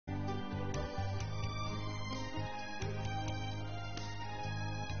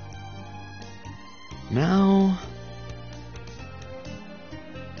Now...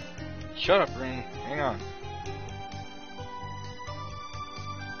 Shut up, Green. Hang on.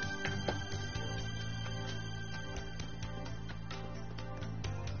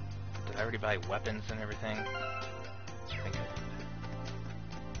 Did I already buy weapons and everything? I think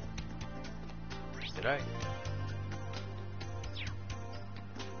did I?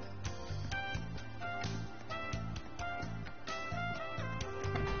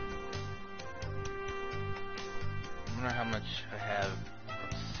 I wonder how much I have from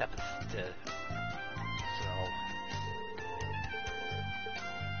Sepith to sell.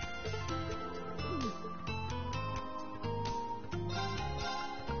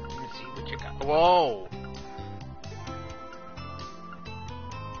 Let me see what you got. Whoa!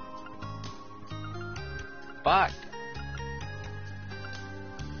 Fuck!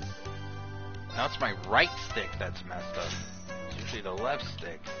 Now it's my right stick that's messed up. It's usually the left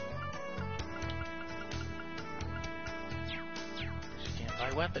stick. You can't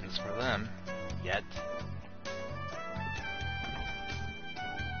buy weapons for them. Yet.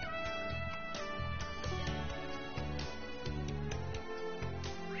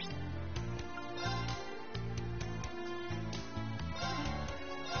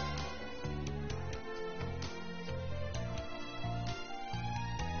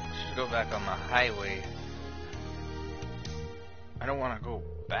 Go back on the highway. I don't want to go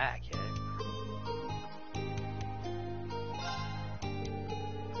back yet.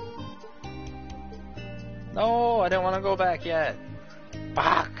 No, I don't want to go back yet.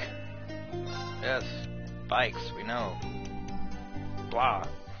 Fuck. Yes, bikes, we know. Blah.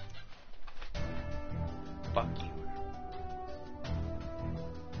 Fuck you.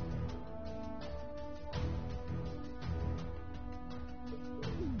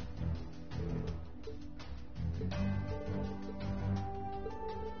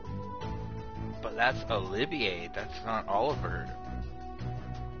 That's Olivier, that's not Oliver.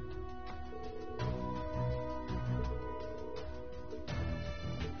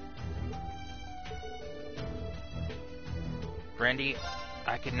 Brandy,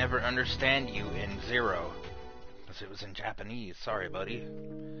 I could never understand you in Zero. Because it was in Japanese. Sorry, buddy.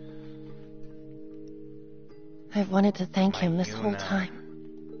 I've wanted to thank him this whole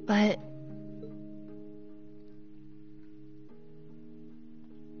time. But...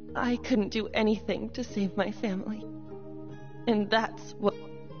 I couldn't do anything to save my family. And that's what...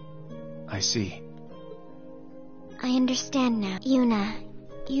 I see. I understand now. Yuna,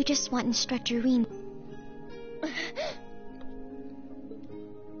 you just want Instructor Reen.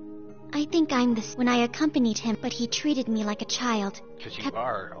 I think I'm the... When I accompanied him, but he treated me like a child. Because you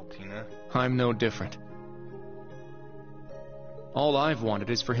are, Altina. I'm no different. All I've wanted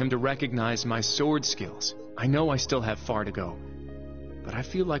is for him to recognize my sword skills. I know I still have far to go. But I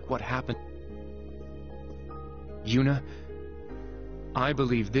feel like what happened... Yuna, I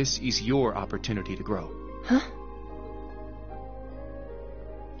believe this is your opportunity to grow. Huh?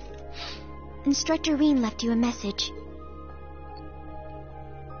 Instructor Reen left you a message.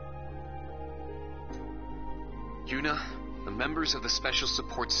 Yuna, the members of the Special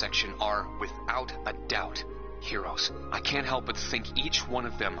Support Section are, without a doubt, heroes. I can't help but think each one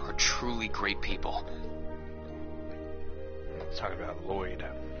of them are truly great people. Let's talk about Lloyd.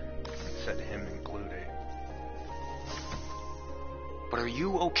 I said him included. But are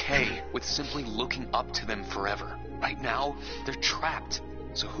you okay with simply looking up to them forever? Right now, they're trapped.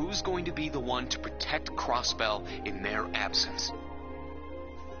 So who's going to be the one to protect Crossbell in their absence?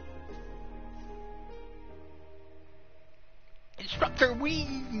 Instructor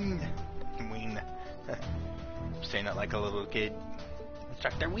Ween! Ween. I'm saying it like a little kid.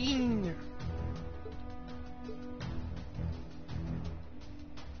 Instructor Ween!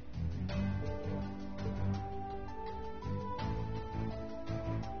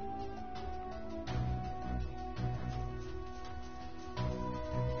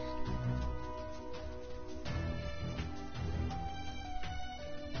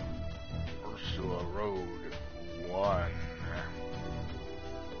 Ursula Road 1.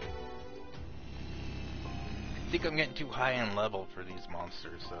 I think I'm getting too high in level for these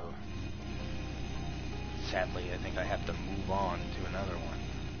monsters, so sadly I think I have to move on to another one.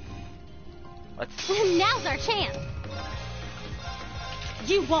 Let's... Now's our chance!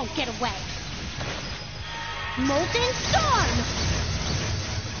 You won't get away! Molten Storm!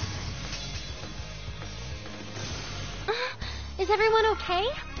 Is everyone okay?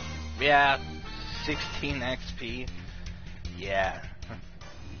 Yeah, 16 XP. Yeah.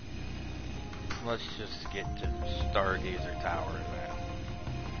 Let's just get to Stargazer Tower then.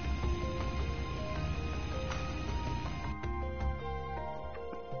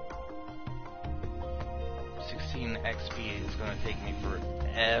 gain XP is going to take me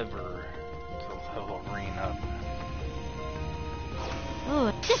forever to level Reen up.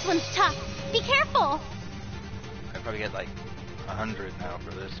 Ooh, this one's tough. Be careful. I probably get like 100 now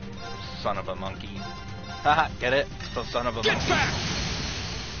for this son of a monkey. Haha, get it? So son of a Get monkey. back!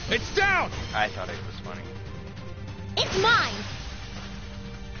 It's down! I thought it was funny. It's mine.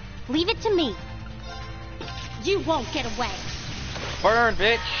 Leave it to me. You won't get away. Burn,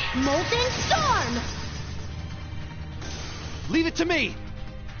 bitch! Molten Storm! Leave it to me!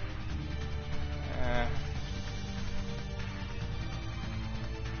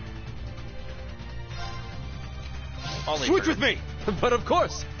 Only Switch burn. with me! But of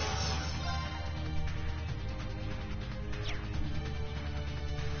course!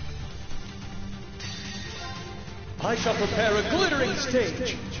 I shall prepare a glittering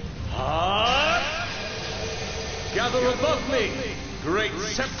stage. Gather above me, great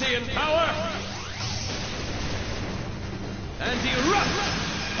Septian power, and erupt,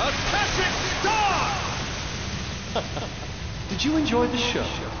 Akashic Star! Did you enjoy the show?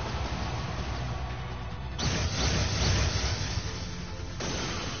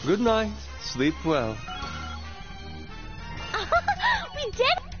 Good night. Sleep well. We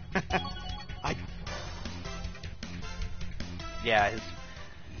did? Yeah,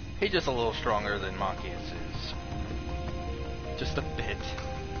 he's just a little stronger than Machias is. Just a bit.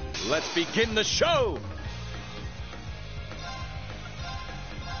 Let's begin the show!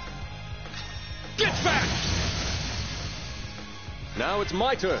 Get back! Now it's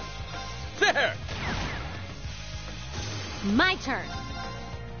my turn. There! My turn.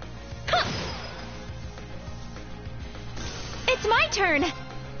 Huh. It's my turn. And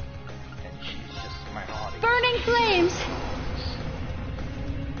she's just my audience. Burning flames.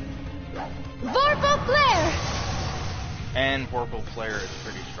 Vorpal flare. And Vorpal Flare is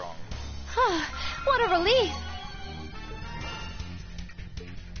pretty strong. What a relief.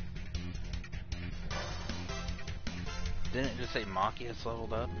 Didn't it just say Machias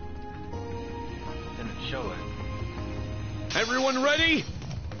leveled up? Didn't show it. Everyone ready?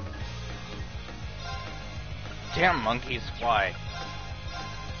 Damn monkeys fly.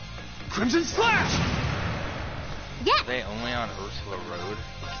 Crimson Slash! Are Yes. they only on Ursula Road?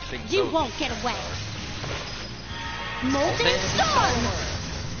 I think You so. won't get away. Molten Storm.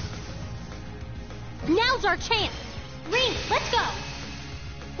 Now's our chance. Reen, let's go.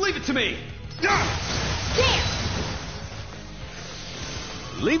 Leave it to me! There.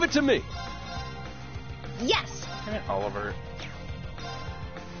 Leave it to me! Yes. Damn it, Oliver.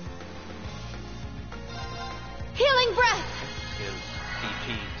 Healing breath. His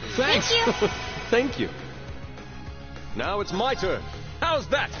CP too. Thanks! Thank you. Thank you. Now it's my turn. How's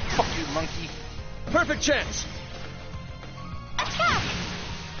that? Fuck you, monkey. Perfect chance! Attack.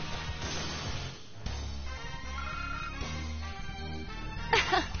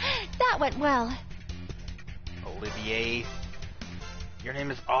 That went well. Olivier. Your name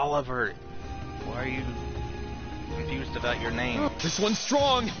is Oliver. Why are you confused about your name? This one's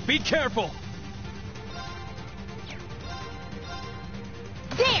strong. Be careful.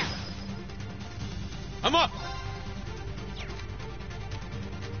 There. I'm up.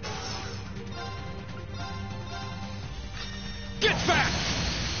 Get back!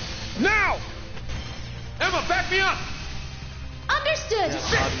 Now! Emma, back me up! Understood.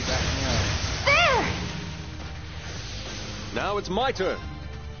 Yeah, Bobby, back me up. There. Now it's my turn.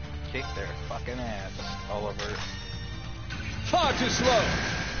 Kick their fucking ass, Oliver. Far too slow.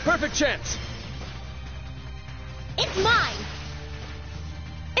 Perfect chance. It's mine.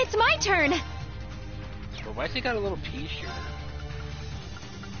 It's my turn. But why's he got a little pea shooter?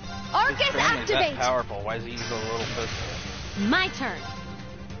 His Arcus train is that activate. powerful. Why is he use a little pistol? My turn.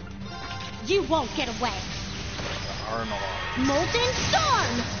 You won't get away. The Arnold. Molten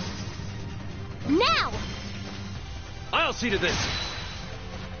Storm. Now. I'll see to this.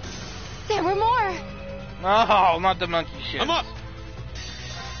 There were more. Oh, not the monkey shit. I'm up.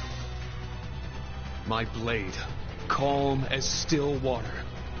 My blade, calm as still water.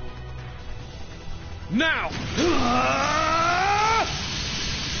 Now!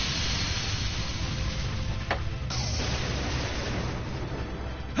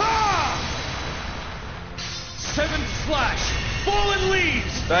 Seventh slash! Fallen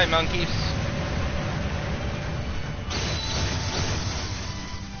leaves! Die, monkeys.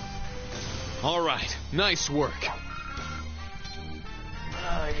 All right, nice work.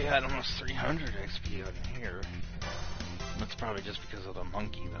 I got almost 300 XP out in here. That's probably just because of the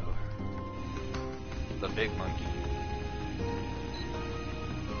monkey, though. The big monkey.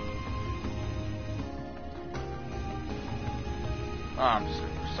 Oh, I'm just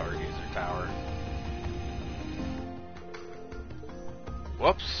looking for Stargazer Tower.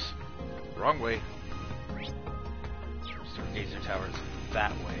 Whoops. Wrong way. Stargazer Tower's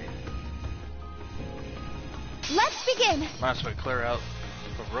that way. Let's begin. Might as well clear out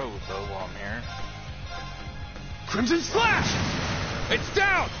the road, though, while I'm here. Crimson Slash! It's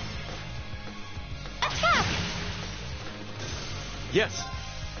down! Attack! Yes.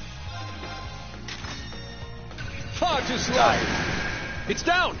 Far too slow. It's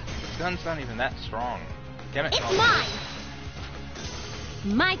down! This gun's not even that strong. Damn it. It's mine.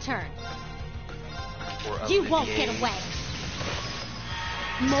 My turn. You won't get away.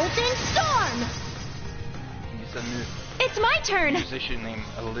 Molten Storm! It's my turn! Musician named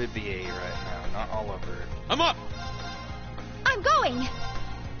Olivier right now, not Oliver. I'm up! I'm going!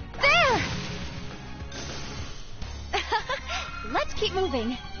 There! Let's keep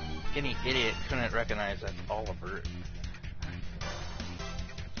moving. Any idiot couldn't recognize that's Oliver.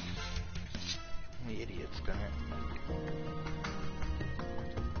 The idiot's gonna.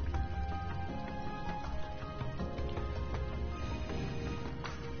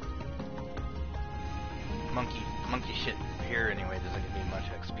 Monkey shit here anyway doesn't give me much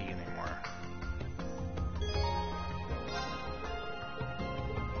XP anymore.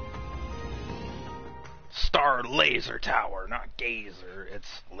 Star Laser Tower, not Gazer, it's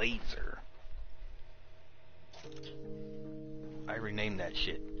Laser. I renamed that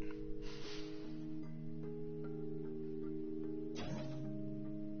shit.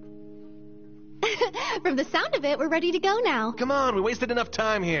 From the sound of it, we're ready to go now. Come on, we wasted enough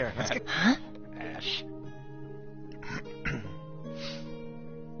time here. Let's get... Ash.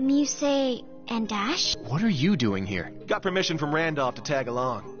 Muse and Dash? What are you doing here? Got permission from Randolph to tag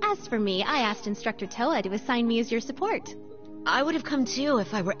along. As for me, I asked Instructor Toa to assign me as your support. I would have come too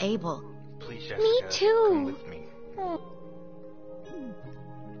if I were able. Please, Jessica, Me too. come with me.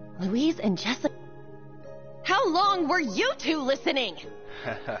 Louise and Jessica. How long were you two listening?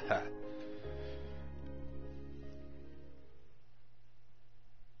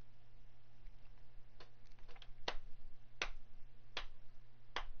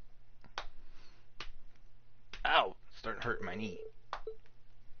 Ow! Starting hurting my knee.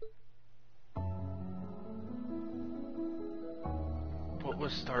 What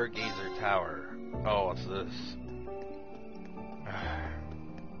was Stargazer Tower? Oh, what's this?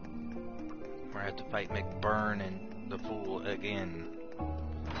 Where I had to fight Mcburn and the Fool again.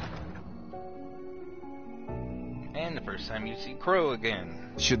 And the first time you see Crow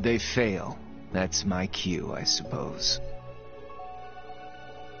again. Should they fail, that's my cue, I suppose.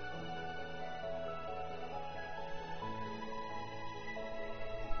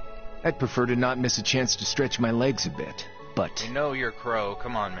 I'd prefer to not miss a chance to stretch my legs a bit, but... We know you're Crow,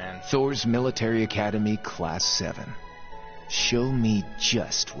 come on, man. Thor's Military Academy, Class 7. Show me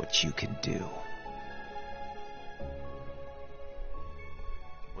just what you can do.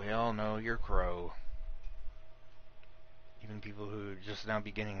 We all know you're Crow. Even people who are just now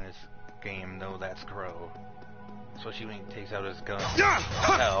beginning this game know that's Crow. Especially when he takes out his gun.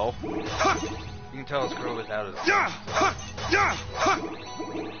 Hell. You can tell it's Crow without his gun.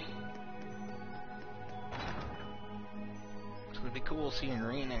 It would be cool seeing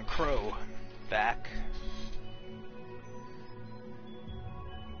Reen and Crow back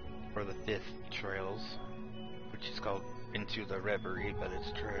for the 5th Trails, which is called Into the Reverie, but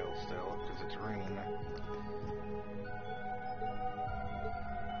it's Trails still, because it's Reen.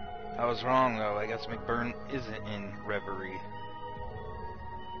 I was wrong though, I guess Mcburn isn't in Reverie.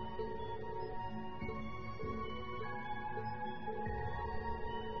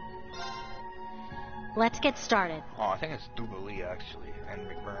 Let's get started. Oh, I think it's Jubilee actually, and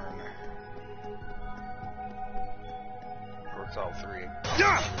Mcburn. Or it's all three.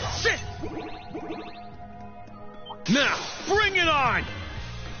 Shit! Now, bring it on!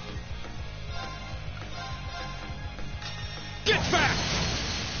 Get back!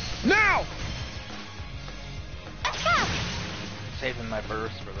 Now! Attack! Saving my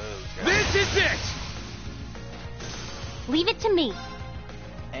burst for those guys. This is it! Leave it to me.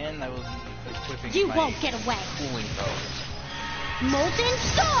 And I will be equipping You my won't get away. cooling bows. Molten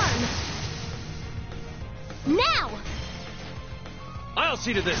Storm! Now! I'll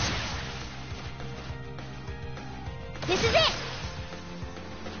see to this. This is it!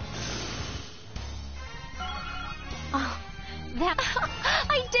 Oh, that...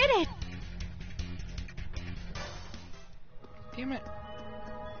 I did it! Damn it.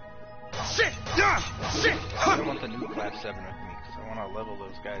 Shit! Shit! I don't want the new Class 7 with me, because I want to level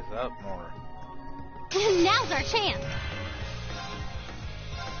those guys up more. Now's our chance!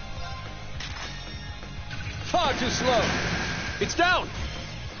 Far too slow. It's down.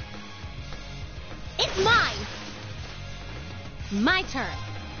 It's mine! My turn.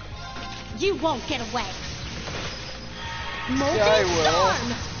 You won't get away. Molten Yeah, I will.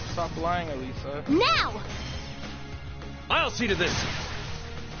 Storm! Stop lying, Elisa. Now! I'll see to this.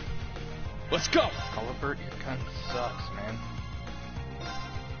 Let's go. Oliver, your gun sucks, man.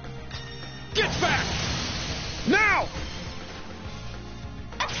 Get back! Now!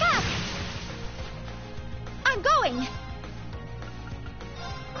 Attack! I'm going!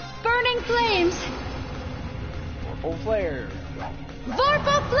 Burning flames! Vorpal flare.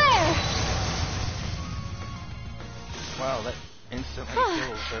 Vorpal flare! Wow, that instantly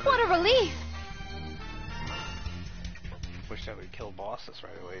kills everything. What a relief! Wish I would kill bosses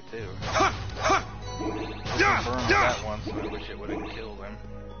right away too. Burned that once, and I wish it would have killed him.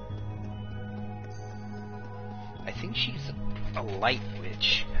 I think she's a light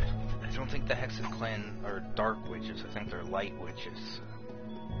witch. I don't think the Hexen clan are dark witches. I think they're light witches.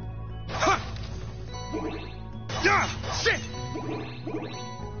 Shit!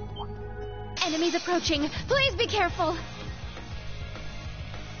 Enemies approaching. Please be careful.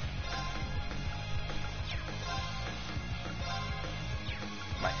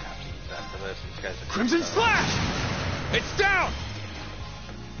 Might have to use that for this. These guys are Crimson Slash! It's down!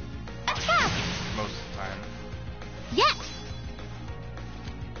 Attack! most of the time. Yes!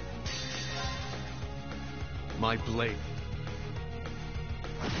 My blade.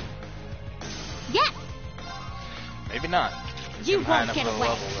 Yes! Maybe not. You They're high won't enough get of a away.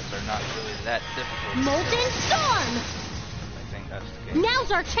 level that they're not really that difficult. Molten Storm! I think that's the case.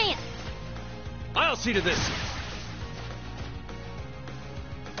 Now's our chance! I'll see to this.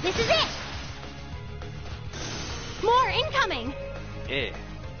 This is it! More incoming! Yeah.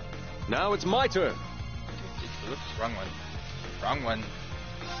 Now it's my turn. Oops, wrong one. Wrong one.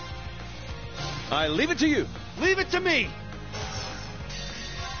 I leave it to you. Leave it to me.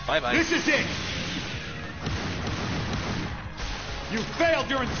 Bye-bye. This is it! You failed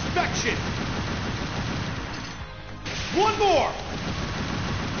your inspection! One more!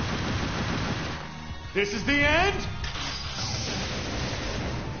 This is the end?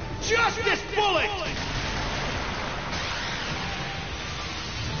 Justice Bullet!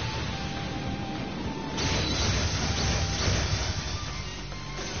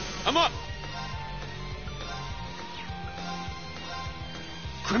 I'm up.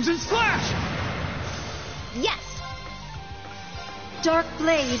 Crimson Slash! Yes! Dark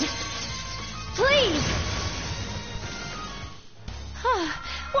Blade! Please!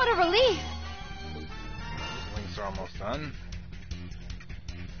 What a relief! These links are almost done.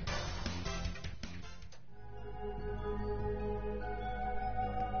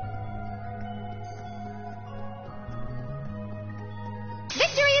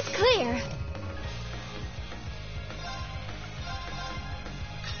 Victory is clear!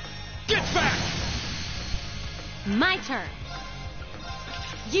 Get back! My turn.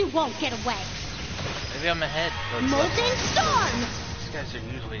 You won't get away. Maybe I'm ahead. But Molten Storm! these guys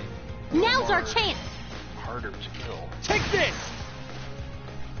are usually Now's our more chance. harder to kill. Take this!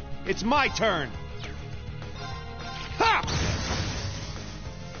 It's my turn! Ha!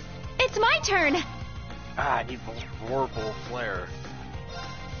 It's my turn. Ah, I need Vorpal flare.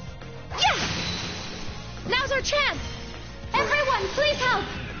 Yes! Now's our chance. Everyone, please help.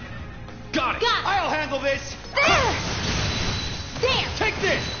 Got it! Got it. I'll handle this! There! There! Take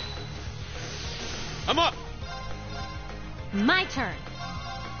this! I'm up. My turn.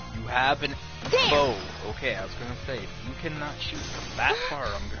 You have an There. bow. Okay, I was gonna say, if you cannot shoot from that far,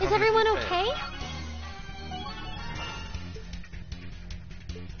 I'm gonna Is everyone be okay? pissed.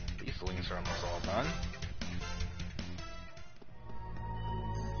 These links are almost all done.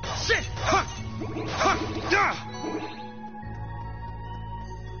 Shit! Ha! Ha! Da!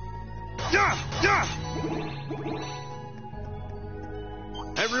 Da! Da!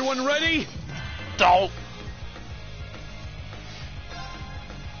 Everyone ready? Don't.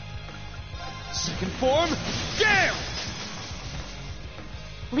 Second form. Gale!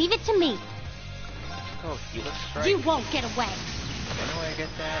 Leave it to me. Oh, Helix Strike. You won't get away. When do I get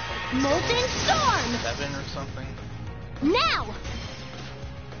that? Like Molten Storm! 7 or something? Now!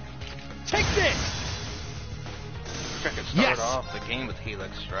 Take this! I could start Yes. off the game with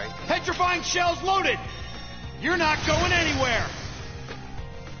Helix Strike. Petrifying shells loaded! You're not going anywhere!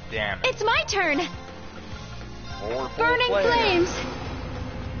 Damn it. It's my turn! Vorpal Burning flare. flames!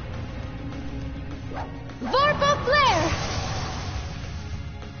 Vorpal flare!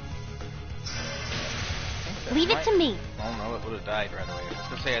 Leave it to me. Oh no, it would have died right away. I was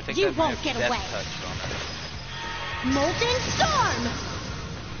gonna say, I think You that might won't have get death away. touch on it. Molten Storm!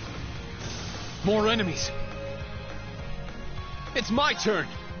 More enemies. It's my turn.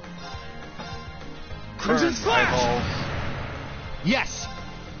 Crimson Burn Slash! eyeballs. Yes!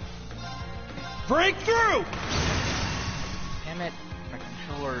 Break through! Damn it. My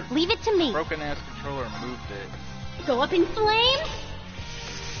controller... Leave it to me. Broken-ass controller moved it. Go up in flames.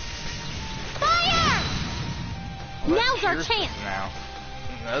 Fire! Well, Now's our Pierce chance. Now.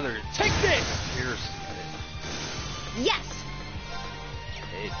 Another... Take this! Pierce. Yes.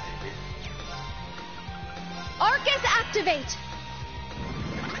 Hey, baby. Arcus activate.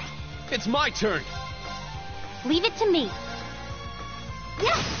 It's my turn. Leave it to me.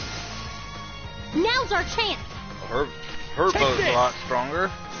 Yes. Now's our chance. Her bow's a lot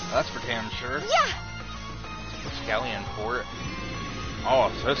stronger. That's for damn sure. Yeah. Scallion Fort.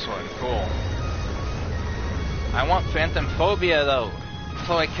 Oh, it's this one. Cool. I want Phantom Phobia though.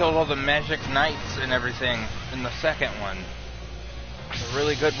 So I killed all the magic knights and everything in the second one. It's a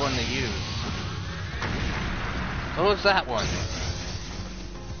really good one to use. What was that one?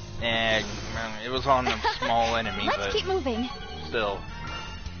 And it was on a small enemy, Let's but keep moving. still.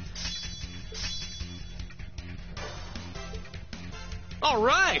 All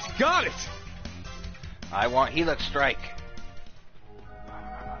right, got it. I want Helix Strike.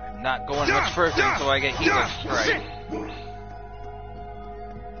 I'm not going much further until I get Helix Strike.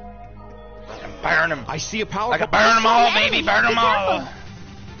 I can burn them. I see a powerful... I can burn them all, Hey, baby! Burn be them all! careful.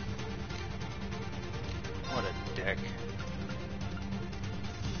 What a dick.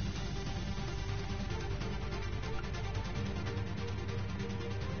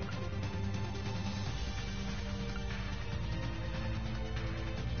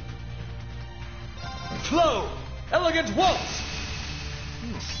 Flow! Elegant waltz!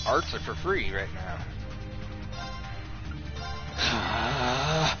 Arts are for free right now.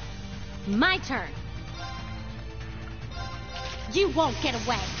 My turn. You won't get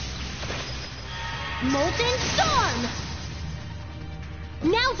away. Molten Storm!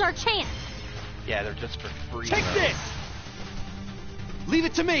 Now's our chance. Yeah, they're just for free. Take though. this! Leave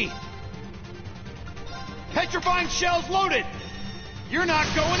it to me! Petrifying shells loaded! You're not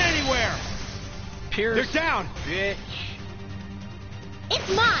going anywhere! Pierce, They're down! bitch. It's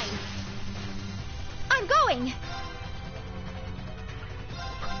mine. I'm going.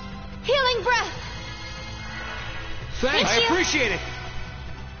 Healing breath. Thanks. I appreciate it!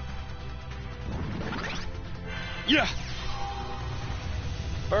 Yeah!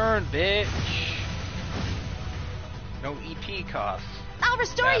 Burn, bitch. No EP costs. I'll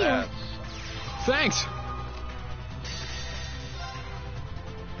restore Badass. you. Thanks.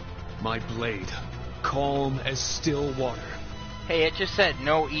 My blade, calm as still water. Hey, it just said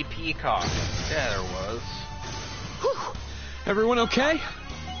no EP costs. Yeah, there was. Whew. Everyone okay?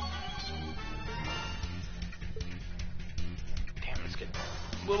 Damn, it's getting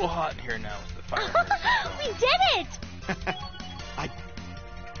a little hot in here now with the fire. We did it.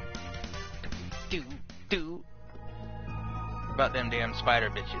 do. About them damn spider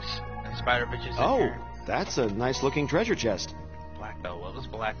bitches. And spider bitches in Oh, here. that's a nice looking treasure chest. Black Bell. What was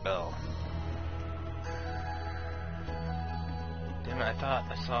Black Bell? Damn it, I thought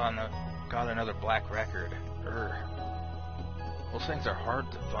I saw got another black record. Those things are hard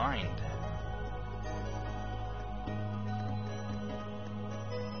to find.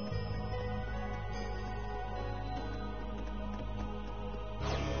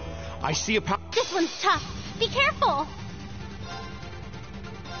 I see a This one's tough. Be careful.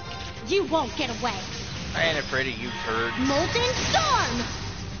 You won't get away. I ain't afraid of you, turd. Molten Storm.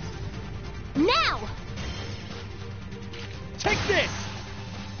 Now. Take this!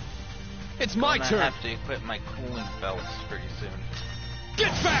 It's my I'm turn. gonna have to equip my cooling belts pretty soon.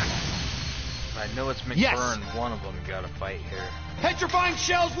 Get back! I know it's Mcburn. Yes. One of them got to fight here. Petrifying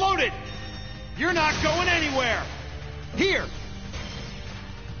shells loaded! You're not going anywhere! Here!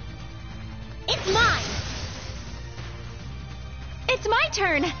 It's mine. It's my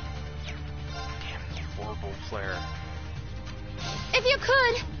turn. Damn, horrible flare. If you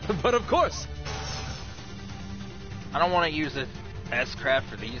could. But of course. I don't want to use the S-craft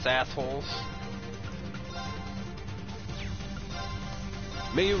for these assholes.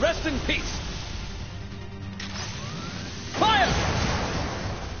 May you rest in peace. Fire!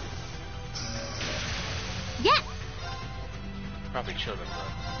 Yes. Probably should have,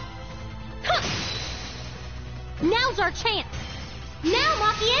 though. Now's our chance. Now,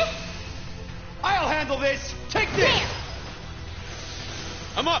 Machias. I'll handle this! Take this! There.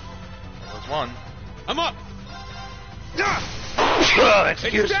 I'm up. There was one. I'm up.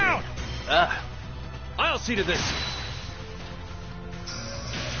 Excuse It's down. me. I'll see to this.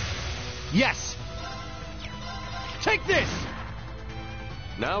 Yes! Take this!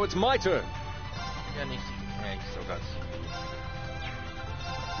 Now it's my turn. Yeah, he still got.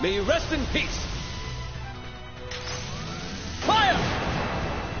 May you rest in peace. Fire!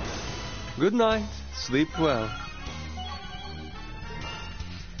 Good night. Sleep well.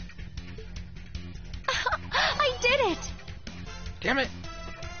 I did it! Damn it!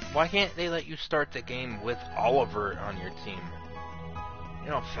 Why can't they let you start the game with Oliver on your team?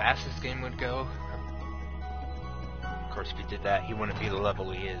 You know how fast this game would go? Of course, if you did that, he wouldn't be the level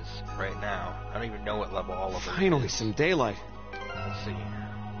he is right now. I don't even know what level Oliver Finally, is. some daylight. Let's see.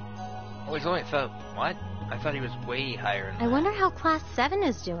 Oh, he's only thought. What? I thought he was way higher than I that. wonder how Class 7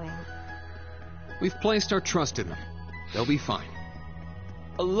 is doing. We've placed our trust in them. They'll be fine.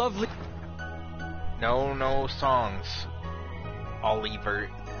 A lovely... No songs. Oliver.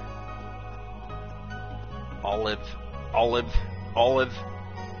 Olive.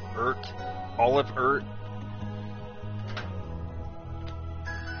 Ert.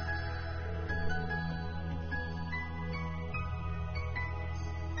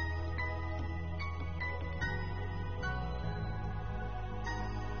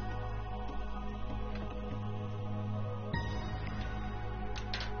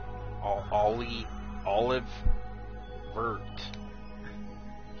 Olive Bert.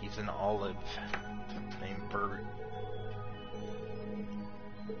 He's an olive named Bert.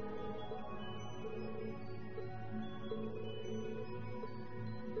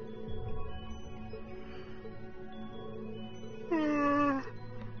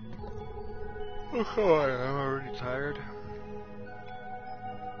 Oh, I'm already tired.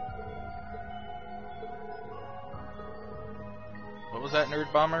 What was that,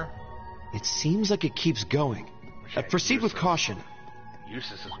 Nerd Bomber? It seems like it keeps going. Proceed with caution.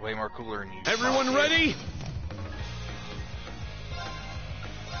 Eustace is way more cooler than you. Everyone ready?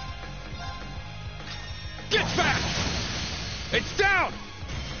 Get back! It's down!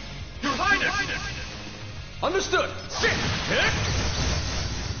 Your Highness! Understood! Sit!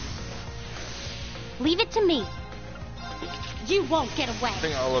 Leave it to me. You won't get away. I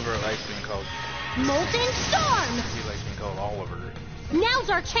think Oliver likes being called... Molten Storm! He likes being called Oliver. Now's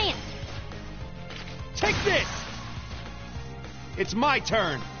our chance. Take this! It's my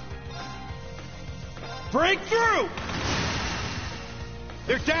turn. Break through!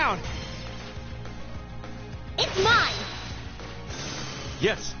 They're down! It's mine!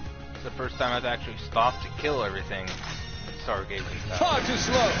 Yes. It's the first time I've actually stopped to kill everything. Stargazing style. Far too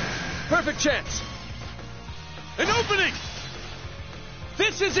slow. Perfect chance. An opening!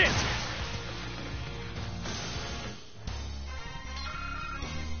 This is it!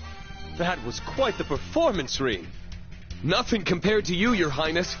 That was quite the performance, Reen. Nothing compared to you, Your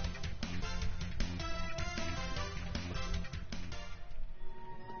Highness.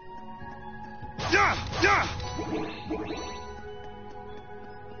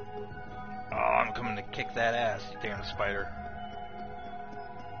 Oh, I'm coming to kick that ass, you damn spider.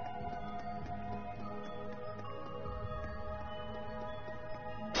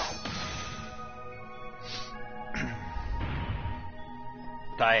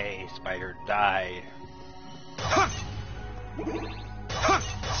 Die, spider, die.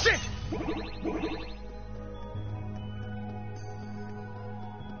 Sit!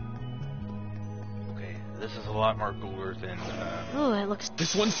 Okay, this is a lot more cooler than Oh, it looks...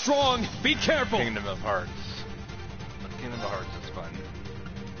 This one's strong. Be careful. Kingdom of Hearts. But Kingdom of Hearts is fun.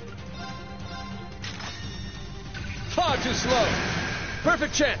 Far too slow.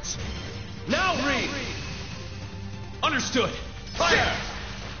 Perfect chance. Now read. Understood. Fire.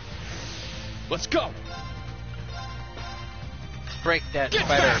 Let's go. Break that Get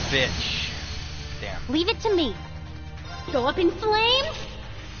spider, back. bitch. Damn. Leave it to me. Go up in flames.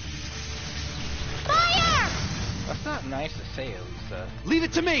 Fire! That's not nice to say, Elisa. Leave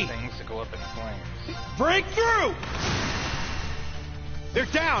it to me! Things that go up in flames. Break through! They're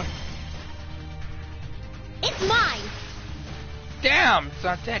down! It's mine! Damn, it's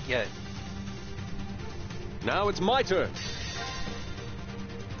not dead yet. Now it's my turn.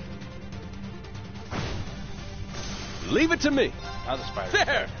 Leave it to me. Now the spider.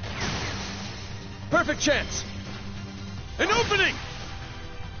 There. Perfect chance. An opening.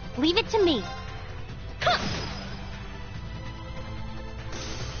 Leave it to me.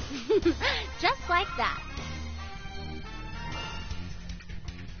 Just like that.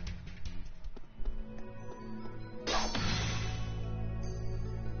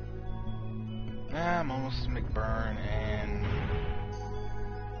 I'm almost Mcburn and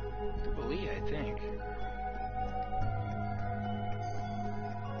Jubilee, I think.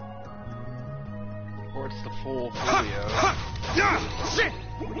 Or it's the full folio. Sit!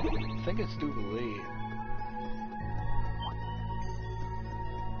 I think it's Jubilee.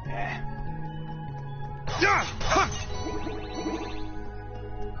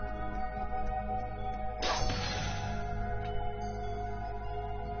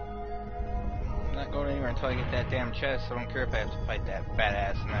 until I get that damn chest. I don't care if I have to fight that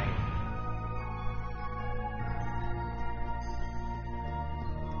badass knight.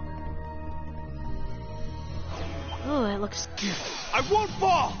 Oh, it looks... I won't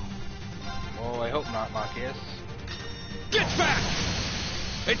fall! Oh, I hope not, Marcus. Get back!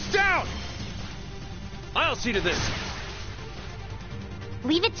 It's down! I'll see to this.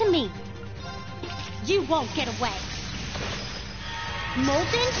 Leave it to me. You won't get away.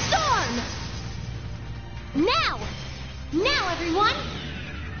 Molten Storm! Now! Now, everyone!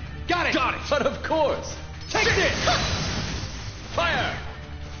 Got it! Got it! But of course! Take this! Fire!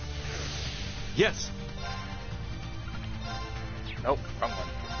 Yes. Nope, wrong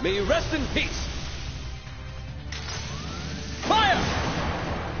one. May you rest in peace. Fire!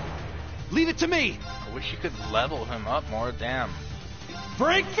 Leave it to me! I wish you could level him up more, damn.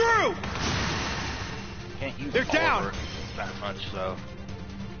 Break through! Can't use They're all down. over that much, though.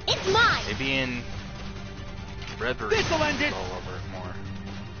 It's mine! Maybe in Reverie, This'll end it. all over it more.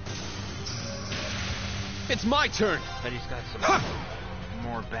 It's my turn. But he's got some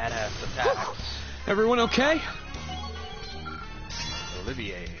more badass attacks. Everyone okay?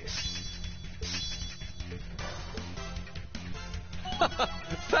 Olivier.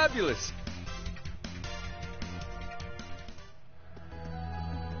 Fabulous.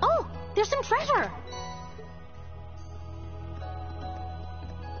 Oh, there's some treasure!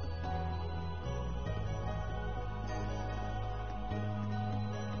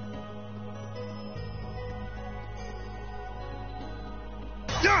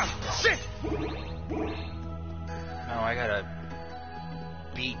 Shit! No, I gotta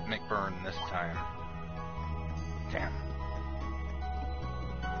beat Mcburn this time. Damn.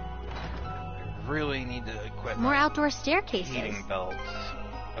 I really need to equip More my outdoor staircases. heating belts.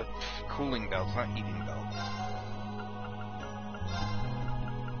 Cooling belts, not heating belts.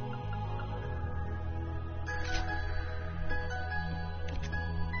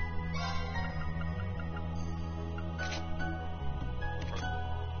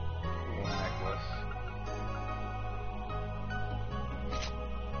 Cool necklace.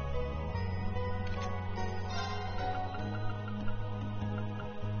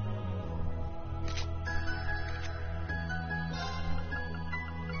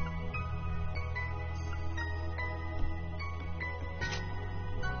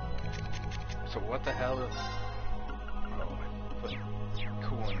 So what the hell is... Oh, I put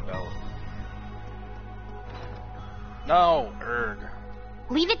cooling belt. No, erg.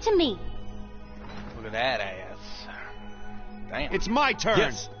 Leave it to me. Look at that ass. Damn. It's my turn!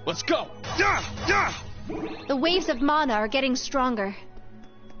 Yes. Let's go. The waves of mana are getting stronger.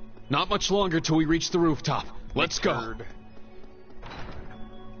 Not much longer till we reach the rooftop. Let's go. Mcturd.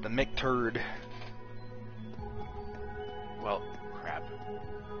 The Mcturd. Well, crap.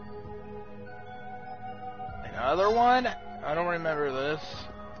 Another one? I don't remember this.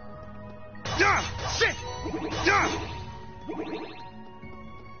 Shit!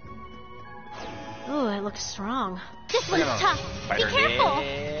 Oh, it looks strong. This Look one's at him. tough. Be Spider careful!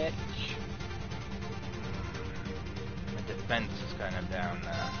 bitch. My defense is kind of down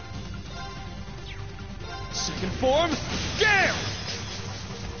now. Second form. Gale!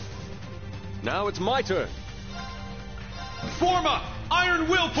 Now it's my turn. Form up! Iron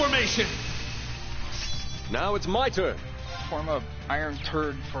Will formation! Now it's my turn. Form of Iron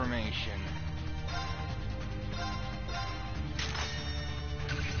Turd formation.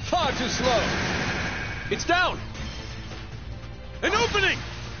 Far too slow. It's down. An opening!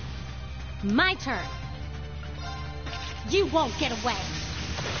 My turn. You won't get away.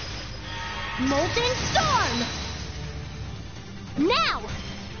 Molten Storm! Now!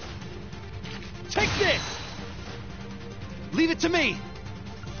 Take this! Leave it to me!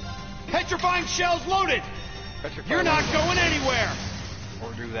 Petrifying shells loaded! You're not going anywhere!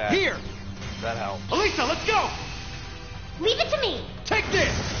 Or do that. Here! That helps. Elisa, let's go! Leave it to me! Take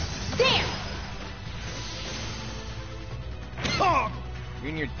this! There! Oh, You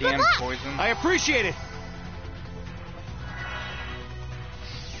and your damn luck. poison. I appreciate it!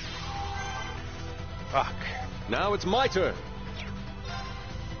 Fuck. Now it's my turn.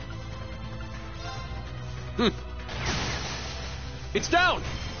 It's down.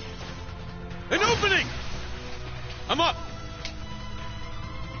 An opening. I'm up.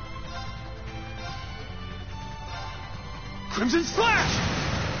 Crimson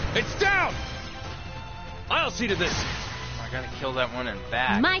Slash. It's down. I'll see to this. I gotta kill that one in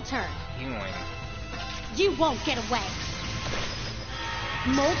back. My turn. Healing. You won't get away.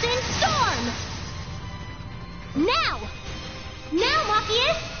 Molten Storm! Now! Now,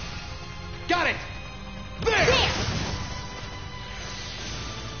 Morpheus! Got it! There! There!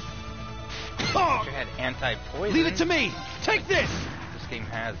 I had anti-poison. Leave it to me! Take this! This game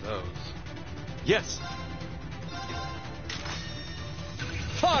has those. Yes.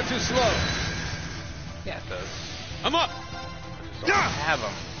 Far too slow. Yeah, it does. I'm up. I just don't have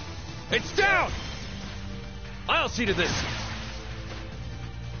them. It's down. I'll see to this.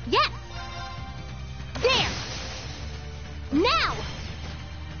 Yes! There! Now!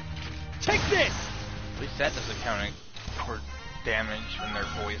 Take this! At least that doesn't count for damage when they're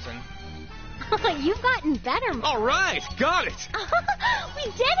poisoned. You've gotten better. All right, got it.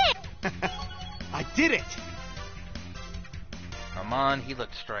 We did it! I did it. Come on,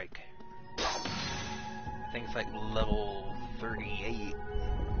 Helix Strike. I think it's like level 38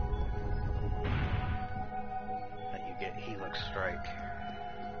 that you get Helix Strike.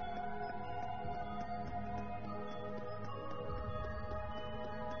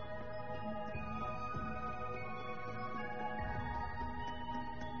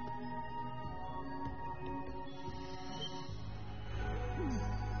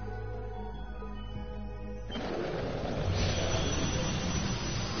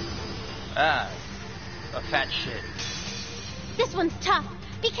 Ah, a fat shit. This one's tough.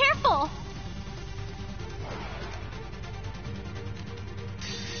 Be careful!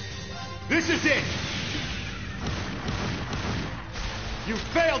 This is it! You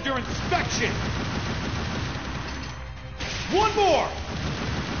failed your inspection! One more!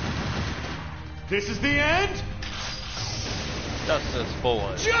 This is the end? Justice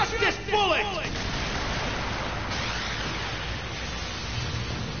Bullet. Justice Bullet!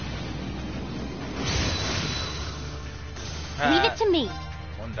 Leave it to me.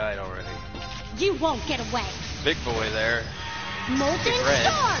 One died already. You won't get away. Big boy there. Molten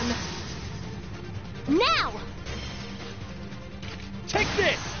Storm! Now! Take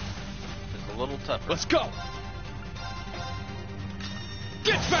this! It's a little tougher. Let's go.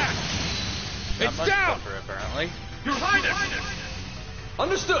 Get back! Not It's much down! tougher, apparently. Your Highness!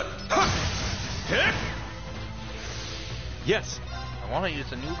 Understood. Hit? Yes. I want to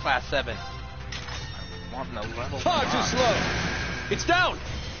use a new Class 7. I want the level. Far too slow. It's down.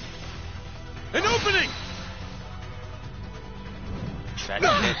 An opening. That's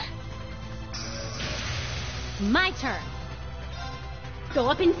it. My turn. Go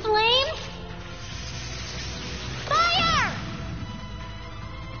up in flames. Fire!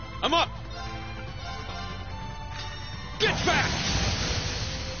 I'm up. Get back.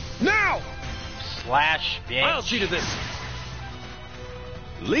 Now. Slash, bitch. I'll see to this.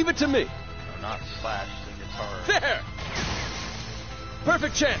 Leave it to me. No, not slash the guitar. There.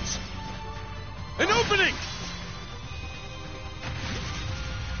 Perfect chance. An opening.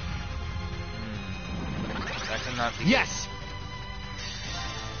 That cannot be. Yes.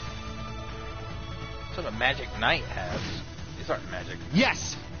 That's what a Magic Knight has. These aren't magic.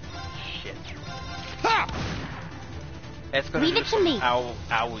 Yes. Shit. Ha! It's gonna Leave do it to some me. owies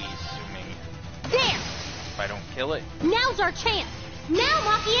to me There! if I don't kill it. Now's our chance. Now,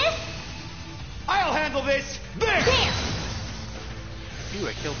 Morpheus! I'll handle this! There! There! Ooh,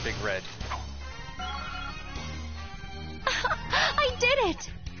 I killed Big Red. I did it!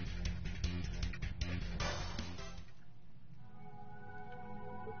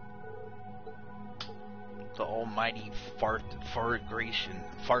 The almighty fartgration.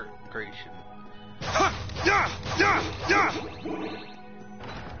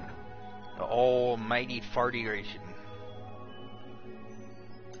 The almighty fartigration.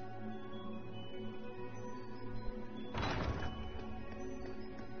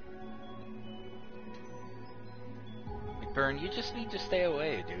 Mcburn, you just need to stay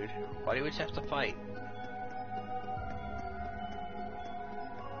away, dude. Why do you always have to fight?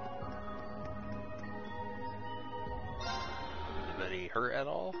 Anybody hurt at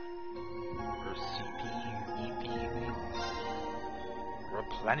all? Or CP, EP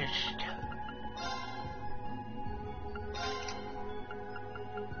replenished?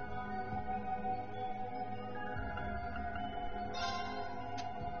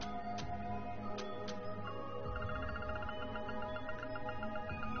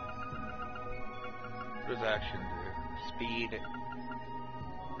 What does action do? Speed.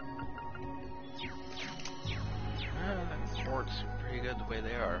 Sports pretty good the way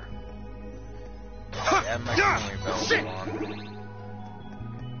they are. Yeah, my only bells on.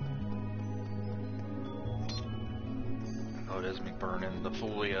 Oh, it is Mcburn, the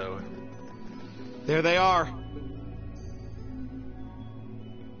folio. There they are.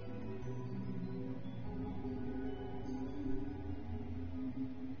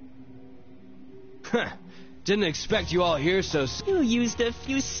 Didn't expect you all here so soon. You used a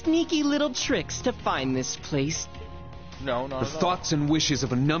few sneaky little tricks to find this place. No, The thoughts and wishes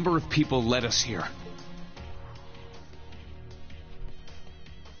of a number of people led us here.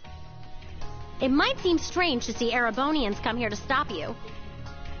 It might seem strange to see Erebonians come here to stop you.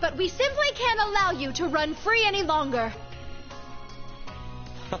 But we simply can't allow you to run free any longer.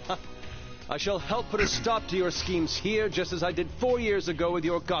 I shall help put a stop to your schemes here, just as I did 4 years ago with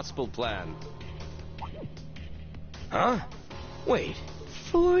your gospel plan. Huh? Wait,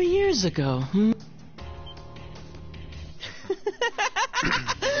 4 years ago,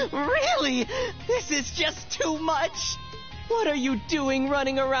 Really? This is just too much. What are you doing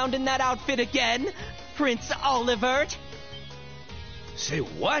running around in that outfit again, Prince Olivert? Say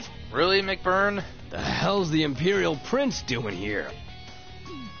what? Really, Mcburn? The hell's the Imperial Prince doing here?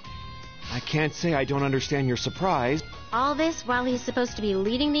 I can't say I don't understand your surprise. All this while he's supposed to be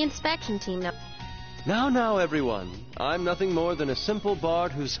leading the inspection team. Now, everyone. I'm nothing more than a simple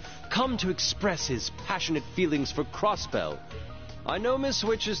bard who's come to express his passionate feelings for Crossbell. I know Miss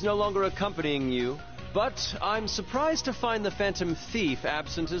Witch is no longer accompanying you, but I'm surprised to find the Phantom Thief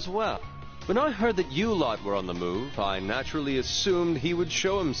absent as well. When I heard that you lot were on the move, I naturally assumed he would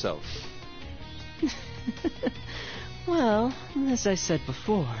show himself. Well, as I said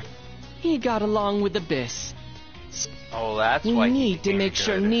before, he got along with Abyss. Oh, that's we why he need to became make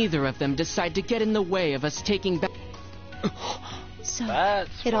sure good. neither of them decide to get in the way of us taking back. So,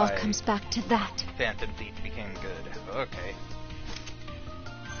 That's it all why comes back to that. Phantom Thief became good. Okay.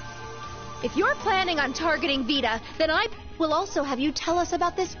 If you're planning on targeting Vita, then I will also have you tell us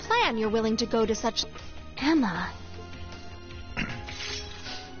about this plan you're willing to go to such... Emma.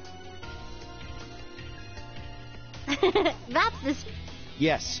 That's this...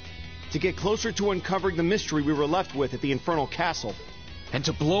 Yes, to get closer to uncovering the mystery we were left with at the Infernal Castle. And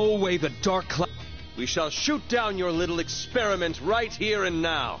to blow away the dark cloud. We shall shoot down your little experiment right here and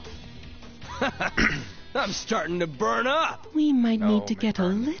now. I'm starting to burn up. We might No, need to get a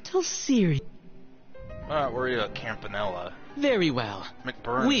Mcburn. little serious. I'm not worried about Campanella. Very well.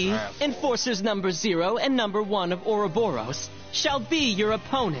 Mcburn. We, Enforcers number 0 and number 1 of Ouroboros, shall be your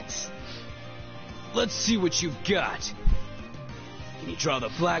opponents. Let's see what you've got. Can you draw the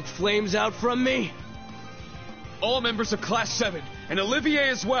black flames out from me? All members of Class 7, and Olivier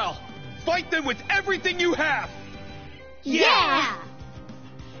as well. Fight them with everything you have! Yeah!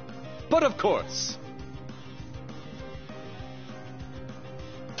 But of course.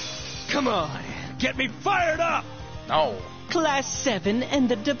 Come on, get me fired up! No. Class 7 and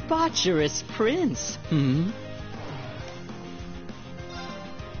the debaucherous prince.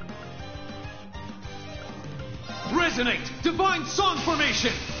 Resonate! Divine Song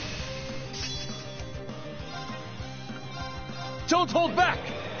Formation! Don't hold back!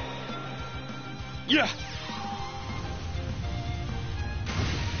 Yeah!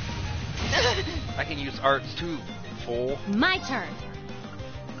 I can use arts too, fool. My turn.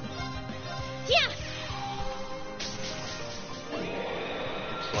 Yeah!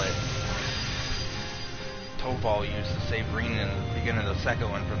 It's like Topal used to save Reen in the beginning of the second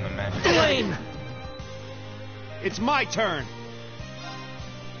one from the magic. Flame! It's my turn.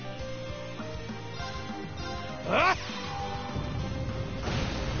 Ah!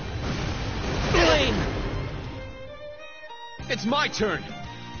 Flame! It's my turn!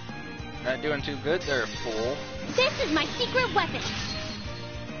 Not doing too good there, fool. This is my secret weapon.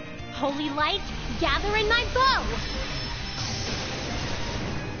 Holy light, gather in my bow.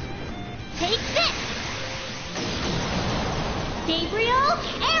 Take this. Gabriel,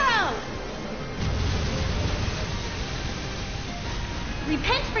 arrow.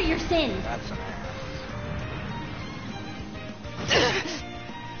 Repent for your sins. That's an ass.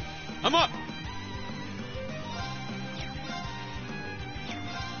 I'm up!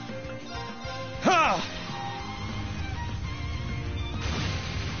 Ha!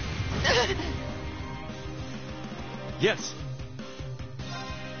 Yes.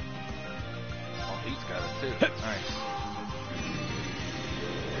 Oh, he's got it too. Nice.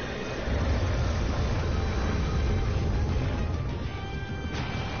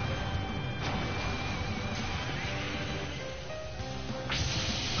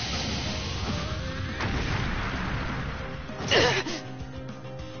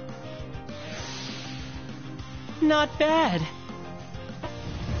 Not bad.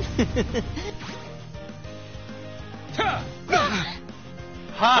 Ha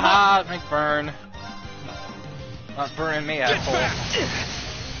ha, Mcburn. Not burning me, asshole.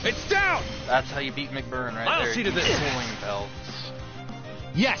 It's down! That's how you beat Mcburn right I'll there. see to this. Cooling belts.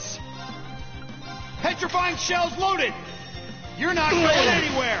 Yes. Petrifying shells loaded! You're not going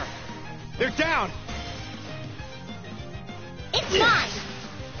anywhere! They're down! It's mine.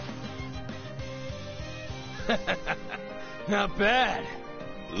 Not bad.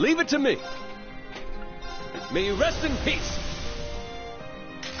 Leave it to me. May you rest in peace.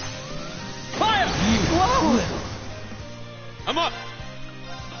 Fire! Whoa! I'm up!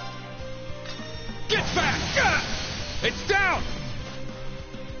 Get back! It's down!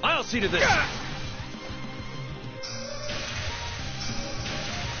 I'll see to this.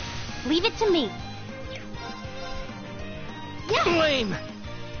 Leave it to me. Yeah. Flame!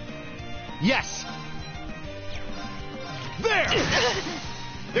 Yes! There!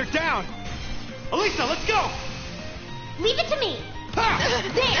 They're down! Elisa, let's go! Leave it to me.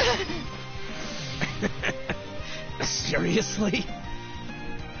 There. Seriously?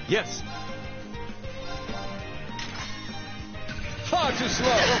 Yes. Far too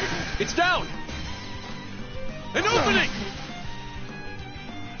slow. It's down. An opening!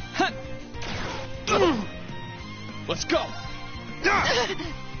 Let's go.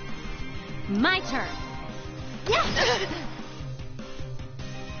 My turn. Yeah.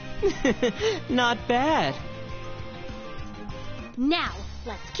 Not bad. Now,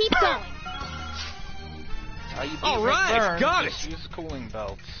 let's keep going. How you beat All right, Mcburn, got just it. use cooling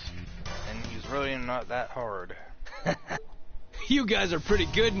belts. And he's really not that hard. You guys are pretty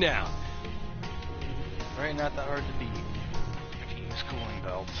good now. Really not that hard to beat if you use cooling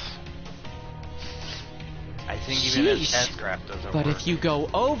belts. I think even his Sheesh. test graph doesn't But work. if you go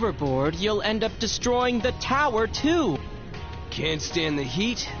overboard, you'll end up destroying the tower, too. Can't stand the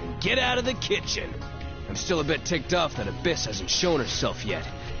heat, and get out of the kitchen. I'm still a bit ticked off that Abyss hasn't shown herself yet.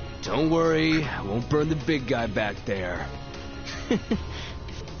 Don't worry, I won't burn the big guy back there.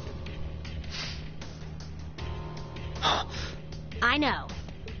 I know.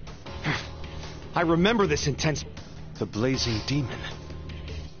 I remember this intense... The blazing demon.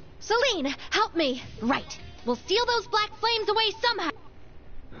 Celine, help me. Right. We'll steal those black flames away somehow.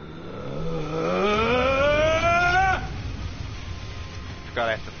 Forgot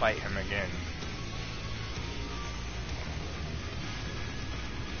I have to fight him again.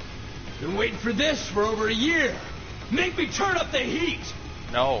 Been waiting for this for over a year. Make me turn up the heat!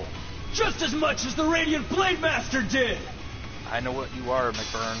 No. Just as much as the Radiant Blade Master did! I know what you are,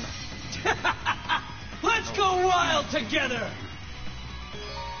 Mcburn. Let's go wild together!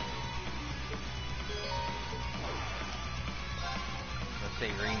 Let's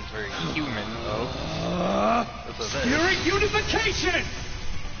say Green's very human, though. This is it. Spirit unification!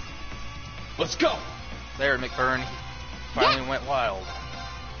 Let's go! There, Mcburn. He finally went wild.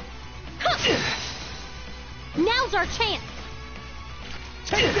 Now's our chance.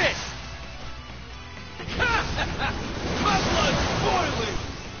 Take this! My blood's boiling!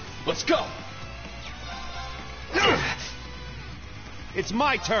 Let's go! It's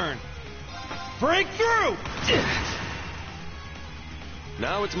my turn! Break through!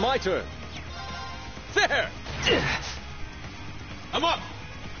 Now it's my turn. There! I'm up!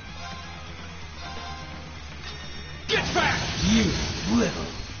 Get back! You little...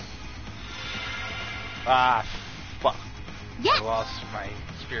 Ah, fuck. Yeah. I lost my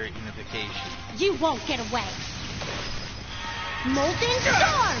spirit unification. You won't get away. Molten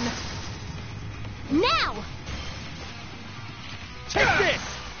Storm! Now! Take this!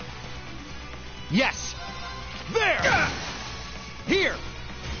 Yes! There! Here!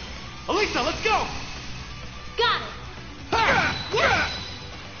 Elisa, let's go! Got it! Yeah!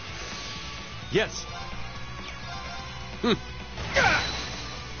 Yes.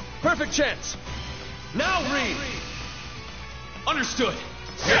 Perfect chance. Now read. Understood!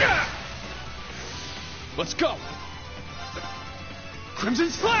 Let's go. Crimson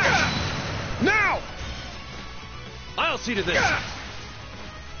Splash! Now! I'll see to this.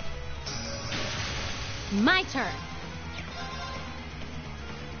 My turn.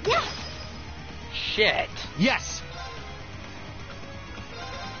 Yeah! Shit. Yes!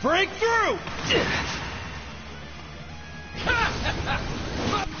 Break through!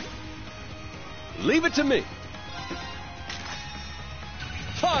 Leave it to me.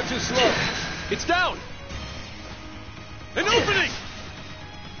 Far too slow. It's down. An opening!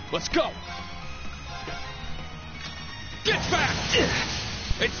 Let's go. Get back!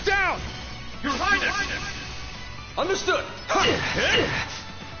 It's down! Your Highness! Understood.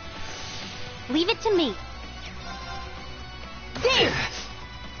 Leave it to me. There!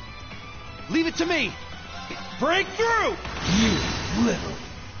 Leave it to me! Break through! You little...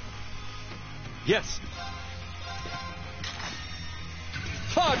 Yes.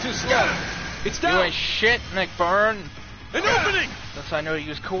 Far too slow. It's down. You ain't shit, Mcburn. An opening! Since I know you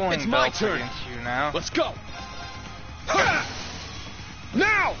use cooling It's my belts turn. against you now. Let's go.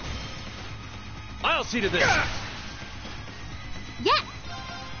 Now! I'll see to this. Yes!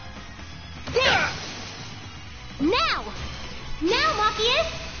 There! Now! Now, Morpheus!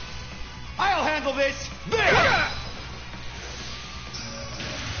 I'll handle this! There!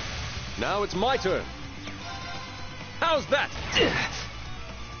 Now it's my turn. How's that?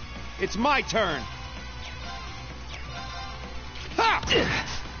 It's my turn. Ha!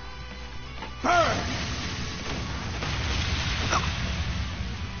 Burn!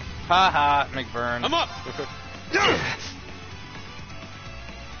 Haha, Mcburn. I'm up!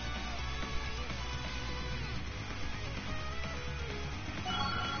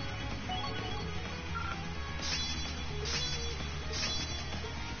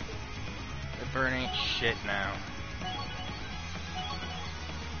 Mcburn ain't shit now.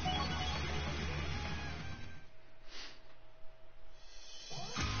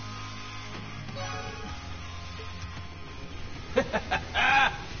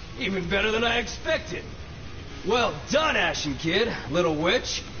 Even better than I expected. Well done, Ashen Kid, little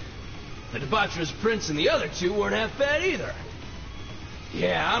witch. The debaucherous prince and the other two weren't half bad either.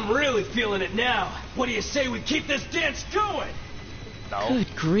 Yeah, I'm really feeling it now. What do you say we keep this dance going? No.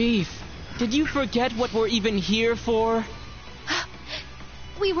 Good grief. Did you forget what we're even here for?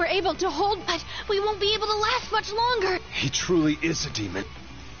 We were able to hold, but we won't be able to last much longer. He truly is a demon.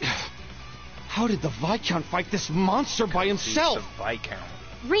 How did the Viscount fight this monster by himself? The Viscount.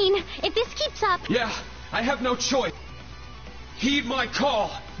 Reen, if this keeps up... Yeah, I have no choice. Heed my call.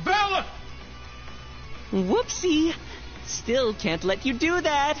 Bella! Whoopsie. Still can't let you do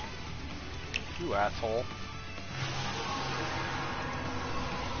that. You asshole.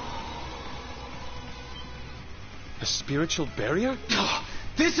 A spiritual barrier?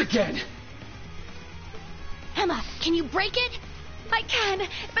 This again! Emma, can you break it? I can,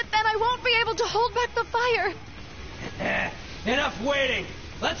 but then I won't be able to hold back the fire. Enough waiting.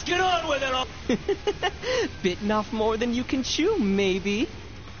 Let's get on with it all. Bitten off more than you can chew, maybe.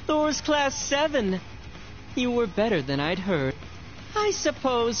 Thor's class 7. You were better than I'd heard. I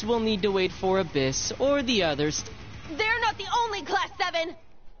suppose we'll need to wait for Abyss or the others. They're not the only class 7.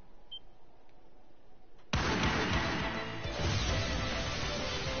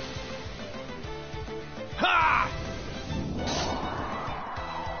 Ha!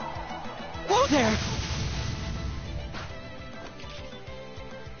 Whoa there!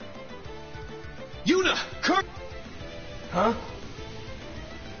 Yuna! Kurt! Huh?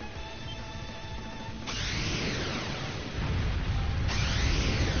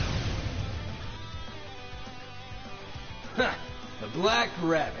 Huh. The Black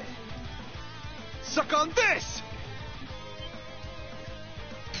Rabbit. Suck on this!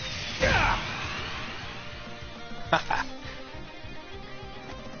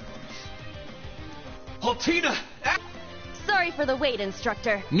 Haltina! Sorry for the wait,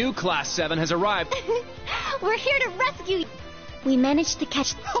 Instructor. New Class 7 has arrived. We're here to rescue you. We managed to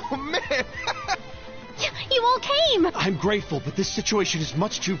catch... Oh, man! You all came! I'm grateful, but this situation is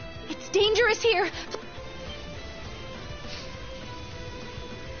much too... It's dangerous here.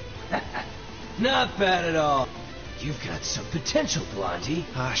 Not bad at all. You've got some potential, Blondie.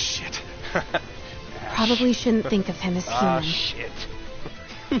 Ah, shit. Probably shouldn't think of him as human. Ah, shit.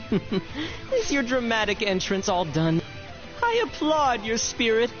 Is your dramatic entrance all done? I applaud your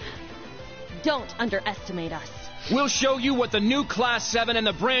spirit. Don't underestimate us. We'll show you what the new Class 7 and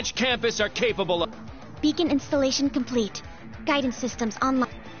the branch campus are capable of. Beacon installation complete. Guidance systems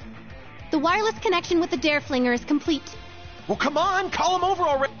online. The wireless connection with the Dareflinger is complete. Well, come on! Call him over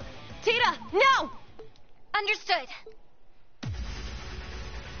already! Tita, no! Understood.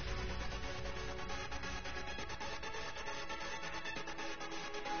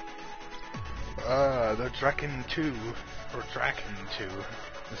 The Draken 2. Or Draken 2.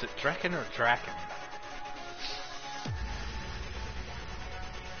 Is it Draken or Draken?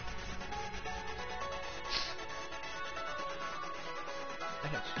 I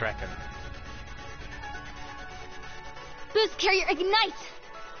think it's Draken. Boost carrier ignite!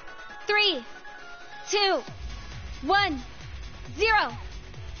 3, 2, 1, 0.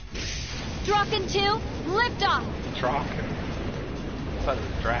 Draken 2, liftoff! Draken. I thought it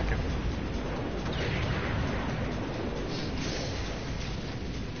was Draken.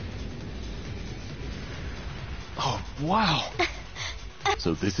 Oh, wow.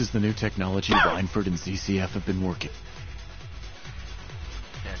 So this is the new technology Reinford and ZCF have been working.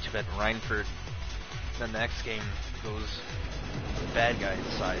 Yeah, too bad Reinford, the next game, goes the bad guy's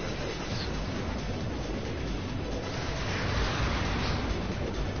side of things.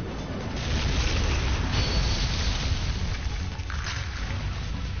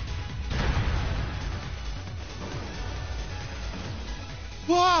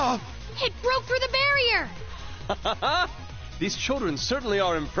 Whoa! It broke through the barrier! These children certainly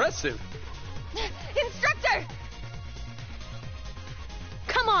are impressive. Instructor!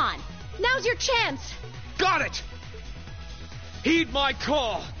 Come on! Now's your chance! Got it! Heed my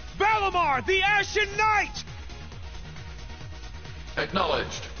call! Valimar, the Ashen Knight!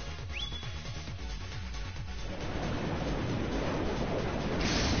 Acknowledged.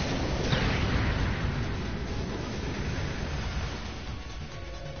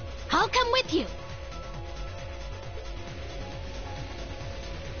 I'll come with you.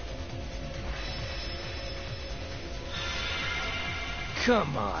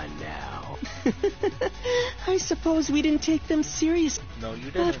 Come on now. I suppose we didn't take them serious. No, you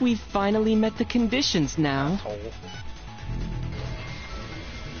didn't. But we've finally met the conditions now. Asshole.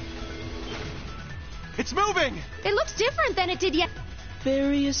 It's moving! It looks different than it did yet.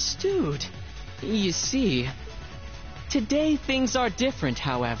 Very astute. You see, today things are different,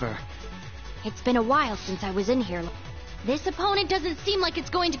 however. It's been a while since I was in here. This opponent doesn't seem like it's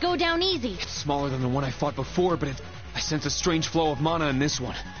going to go down easy. It's smaller than the one I fought before, but I sense a strange flow of mana in this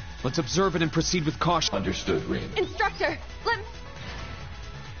one. Let's observe it and proceed with caution. Understood, Rean. Instructor, let me...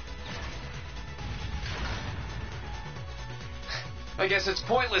 I guess it's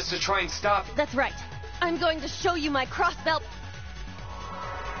pointless to try and stop. That's right. I'm going to show you my cross belt.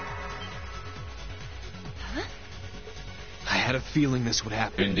 Huh? I had a feeling this would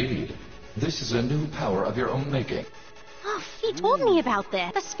happen. Indeed. This is a new power of your own making. Oh, he told me about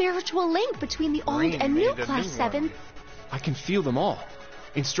this. A spiritual link between the old Green and new made a Class new 7. one. I can feel them all.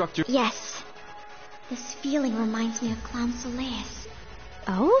 Instructor... Yes. This feeling reminds me of Clown Soleil's.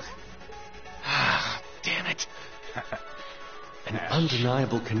 Oh? Ah, damn it. An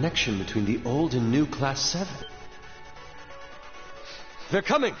undeniable connection between the old and new Class 7. They're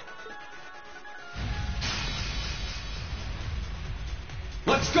coming!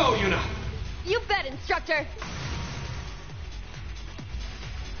 Let's go, Yuna! You bet, Instructor.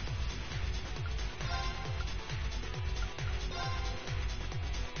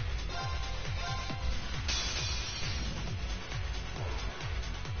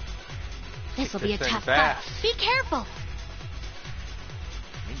 This'll be a This thing tough fight. fast. Be careful.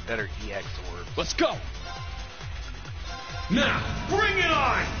 Need better EX orbs. Let's go! Now, bring it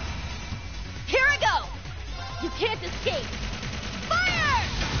on! Here I go. You can't escape. Fire!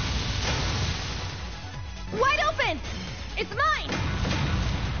 Wide open. It's mine.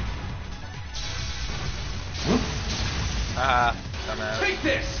 Ah, dumbass. Take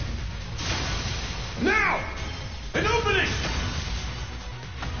this! Now! And open it!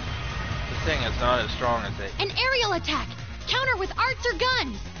 This thing is not as strong as it. An aerial attack. Counter with arts or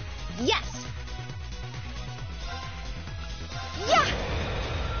guns. Yes. Yeah.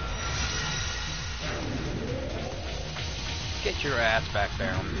 Get your ass back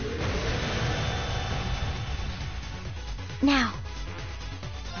down. Now.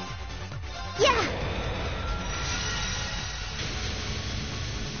 Yeah.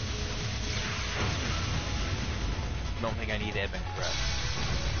 Don't think I need Edmund Crest.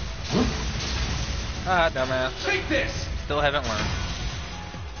 Ah, dumbass. Take this! Still haven't learned.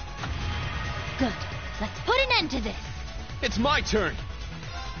 Good. Let's put an end to this. It's my turn.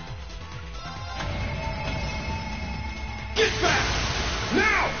 Get back!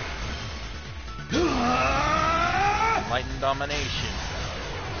 Now! Enlightened domination.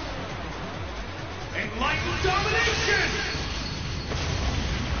 Enlightened domination!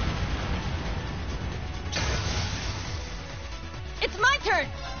 It's my turn.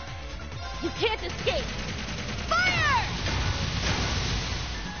 You can't escape. Fire!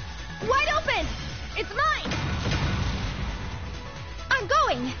 Wide open. It's mine. I'm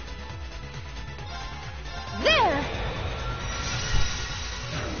going. There.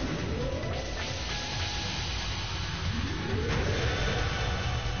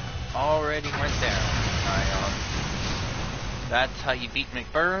 Already went down, Ion. That's how you beat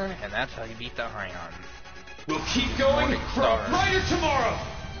Mcburn, and that's how you beat the Ion. We'll keep going Morning and grow Star. brighter tomorrow!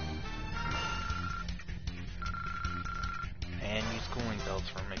 And use cooling belts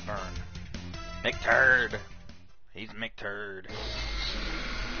for Mcburn. McTurd! He's McTurd.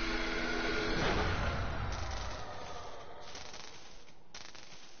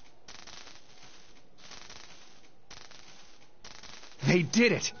 They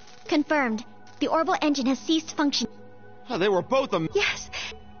did it. Confirmed. The orbital engine has ceased function. Oh, they were both Yes.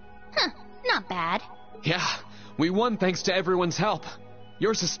 Huh. Not bad. Yeah, we won thanks to everyone's help.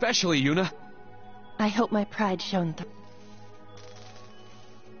 Yours especially, Yuna. I hope my pride shone through.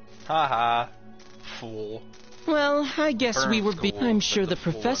 Haha. Fool. Well, I guess Burn we were school I'm with sure the the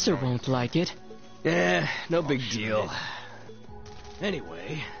full professor annoyance. won't like it. No big deal.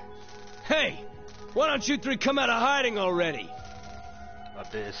 Anyway. Hey! Why don't you three come out of hiding already?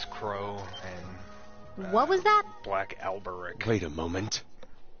 Abyss, Crow, and What was that? Black Alberic. Wait a moment.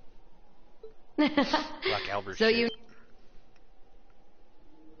 Black Albert So shit. you...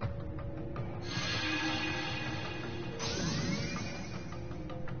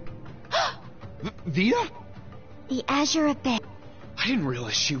 Vita? The Azure Abyss. I didn't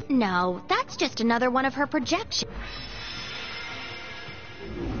realize she... No, that's just another one of her projections.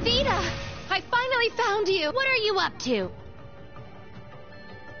 Vita! I finally found you! What are you up to?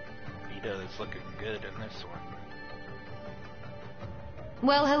 Vita is looking good in this one.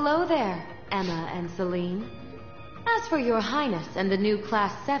 Well, hello there, Emma and Celine. As for your highness and the new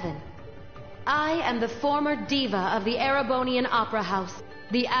Class 7, I am the former diva of the Erebonian Opera House,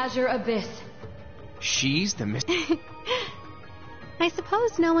 the Azure Abyss. She's the miss... I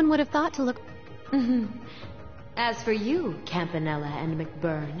suppose no one would have thought to look... As for you, Campanella and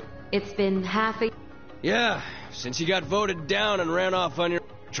Mcburn, it's been half a... Yeah, since you got voted down and ran off on your...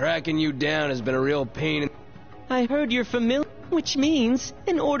 Tracking you down has been a real pain in... I heard you're familiar, which means,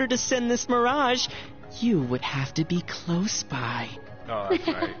 in order to send this mirage, you would have to be close by. Oh, that's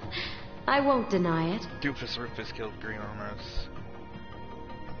right. I won't deny it. Doofus Rufus killed Green Ormos.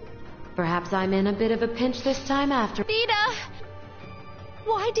 Perhaps I'm in a bit of a pinch this time after... Vita!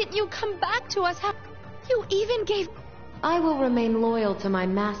 Why didn't you come back to us? You even gave... I will remain loyal to my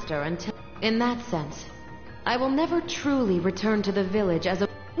master until... In that sense, I will never truly return to the village as a...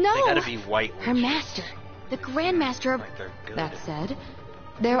 No! They gotta be white. Her master. The Grandmaster of... Like they're good. That said,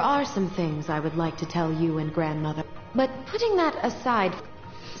 there are some things I would like to tell you and Grandmother. But putting that aside,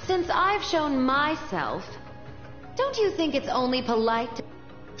 since I've shown myself, don't you think it's only polite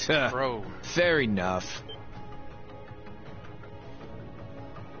to... Bro. Fair enough.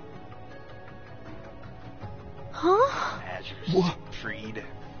 Huh? Azure's What? freed.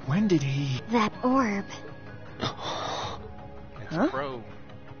 When did he... That orb. It's Huh? Crow.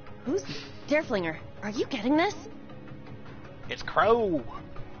 Who's Derflinger? Are you getting this? It's Crow.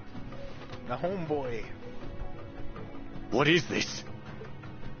 The homeboy. What is this?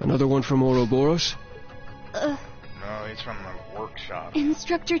 Another one from Ouroboros? No, he's from the workshop.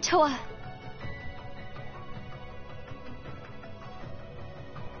 Instructor Toa.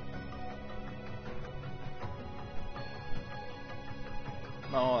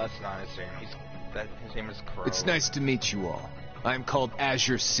 No, that's not his name. His name is Crow. It's nice to meet you all. I'm called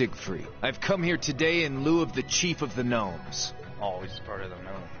Azure Siegfried. I've come here today in lieu of the Chief of the Gnomes. Oh, he's part of the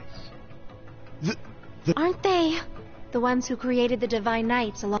gnomes. Aren't they? The ones who created the Divine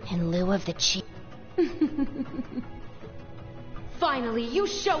Knights along... In lieu of the chief. Finally, you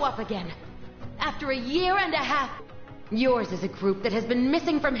show up again. After a year and a half. Yours is a group that has been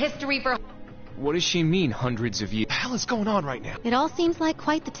missing from history for... What does she mean, hundreds of years? What the hell is going on right now? It all seems like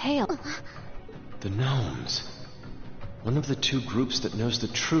quite the tale. The gnomes. One of the two groups that knows the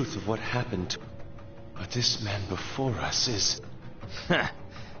truth of what happened. But this man before us is...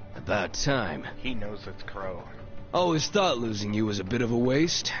 About time. He knows it's Crow. Always thought losing you was a bit of a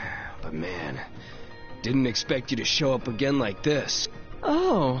waste. But man, didn't expect you to show up again like this.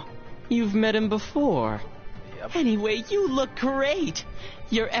 Oh, you've met him before. Yep. Anyway, you look great.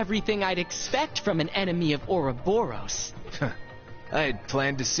 You're everything I'd expect from an enemy of Ouroboros. I had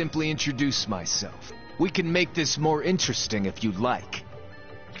planned to simply introduce myself. We can make this more interesting if you like.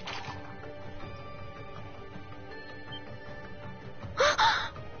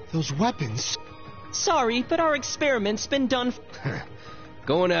 Those weapons. Sorry, but our experiment's been done.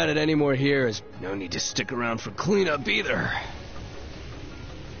 Going at it anymore here is no need to stick around for cleanup either.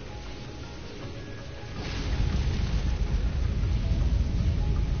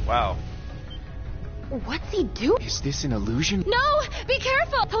 Wow. What's he doing? Is this an illusion? No! Be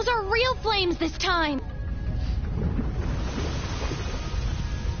careful! Those are real flames this time!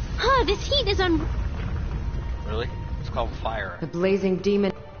 Huh, this heat is Really? It's called fire. The blazing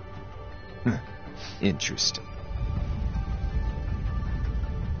demon... Interesting.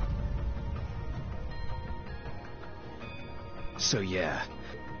 So yeah,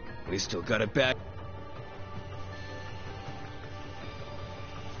 we still got it back.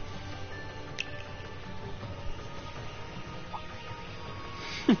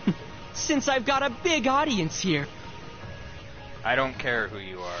 Since I've got a big audience here. I don't care who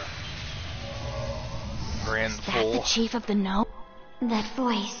you are. Grand that the Fool. chief of the gnome? That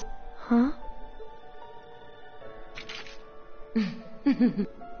voice. Huh?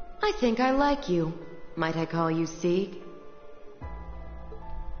 I think I like you. Might I call you Sieg?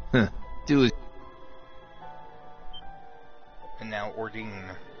 Huh. Do it. And now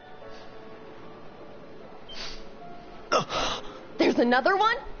Ordine. There's another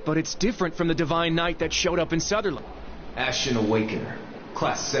one? But it's different from the Divine Knight that showed up in Sutherland. Ashen Awakener.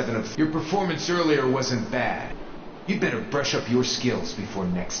 Class 7 of... Your performance earlier wasn't bad. You'd better brush up your skills before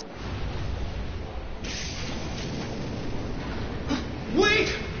next...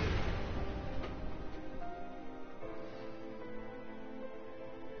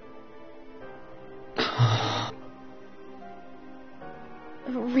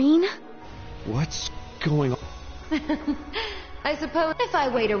 suppose if I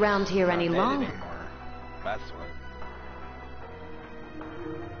wait around here any longer. That's what.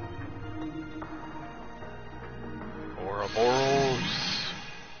 Ouroboros.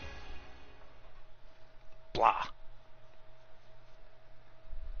 Blah.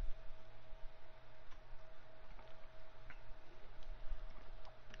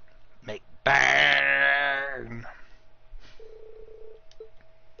 Mcburn.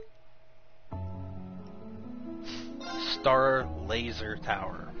 Star Laser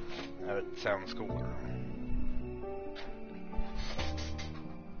Tower. That sounds cooler.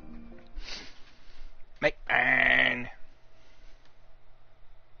 Mcburn.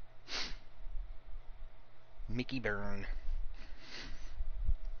 Mickey Burn.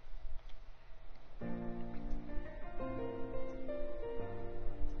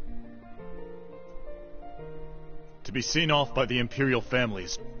 To be seen off by the Imperial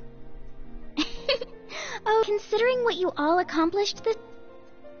families. Oh, considering what you all accomplished this...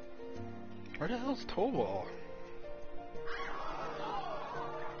 Where the hell's Tobal?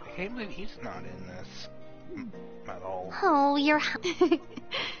 I can't believe he's not in this at all. Oh, you're...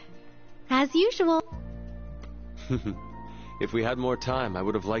 As usual. If we had more time, I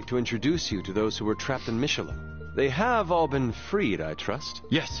would have liked to introduce you to those who were trapped in Michelin. They have all been freed, I trust?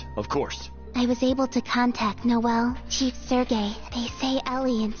 Yes, of course. I was able to contact Noel, Chief Sergei. They say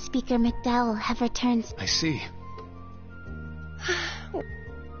Ellie and Speaker McDowell have returned. I see.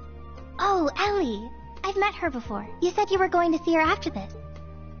 Oh, Ellie! I've met her before. You said you were going to see her after this.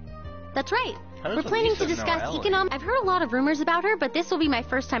 That's right. How We're does planning Elisa to know discuss Ellie? economic... I've heard a lot of rumors about her, but this will be my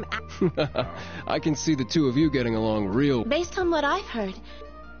first time... I can see the two of you getting along real... Based on what I've heard.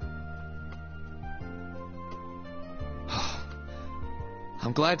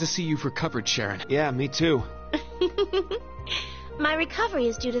 I'm glad to see you've recovered, Sharon. Yeah, me too. My recovery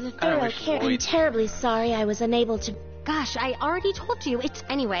is due to the thorough care. I'm terribly sorry I was unable to... Gosh, I already told you. It's...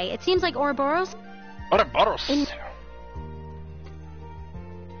 Anyway, it seems like Ouroboros... Ouroboros!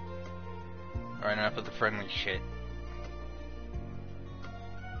 Alright, enough of the friendly shit.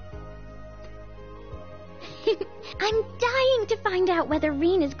 I'm dying to find out whether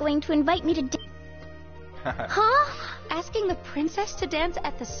Reen is going to invite me to... Huh? Asking the princess to dance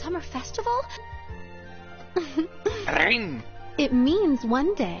at the summer festival? Reen! It means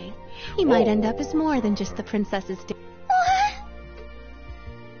one day he might end up as more than just the princess's...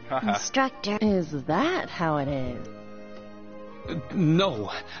 Instructor. Is that how it is? No,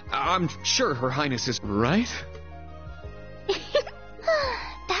 I'm sure Her Highness is right.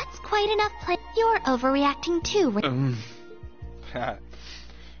 That's quite enough play. You're overreacting too, Reen. What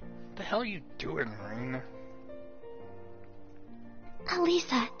the hell are you doing, Reen?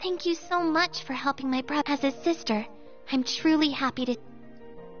 Elisa, thank you so much for helping my brother as his sister. I'm truly happy to...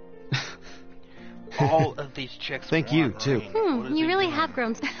 All of these chicks Thank you, want too. Reen. You really have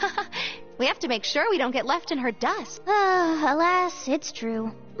grown... We have to make sure we don't get left in her dust. Alas, it's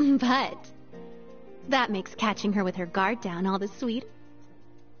true. But that makes catching her with her guard down all the sweet.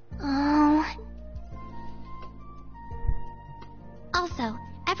 Oh. Also,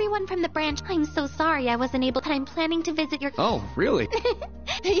 everyone from the branch, I'm so sorry I wasn't able, but I'm planning to visit your... Oh, really?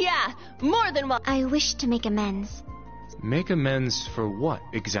 Yeah, more than well. I wish to make amends. Make amends for what,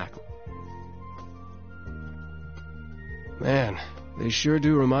 exactly? Man, they sure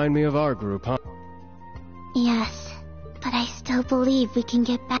do remind me of our group, huh? Yes, but I still believe we can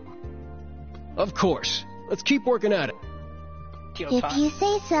get back. Of course. Let's keep working at it. If you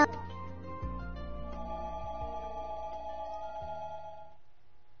say so.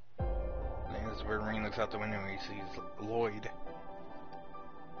 This is where Reen looks out the window and he sees Lloyd.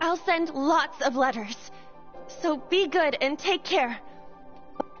 I'll send lots of letters. So be good and take care.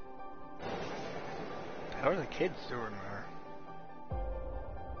 How are the kids doing there?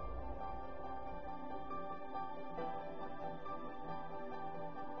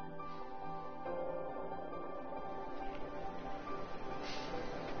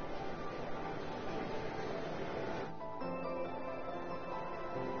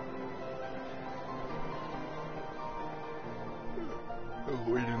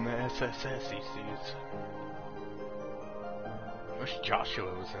 Lloyd in the SSS he sees. I wish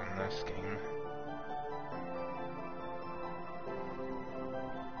Joshua was in this game.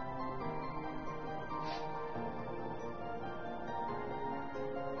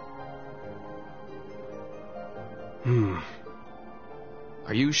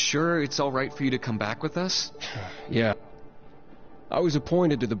 Are you sure it's all right for you to come back with us? Yeah. I was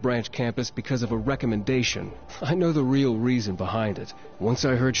appointed to the branch campus because of a recommendation. I know the real reason behind it. Once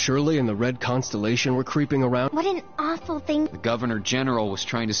I heard Shirley and the Red Constellation were creeping around... What an awful thing. The Governor General was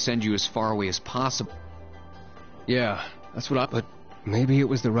trying to send you as far away as possible. Yeah, that's what I... But Maybe it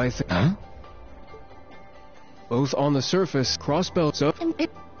was the right thing. Huh? Both on the surface, Crossbell's up. And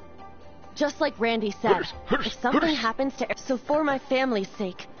just like Randy said, if something happens to... So for my family's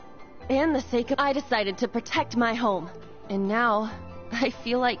sake, and the sake of... I decided to protect my home. And now, I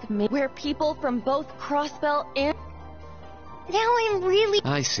feel like we're people from both Crossbell and... Now I'm really...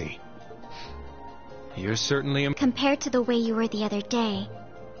 I see. You're certainly a... Compared to the way you were the other day.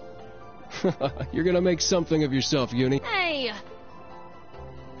 You're gonna make something of yourself, Uni. Hey!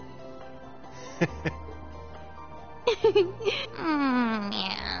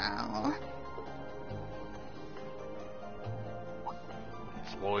 Meow.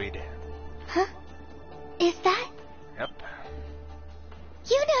 It's Lloyd. Huh? Is that... Yep.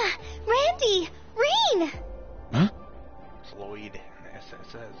 Yuna! Randy! Rain! Huh? It's Lloyd.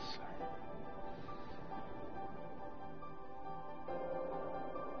 SSS.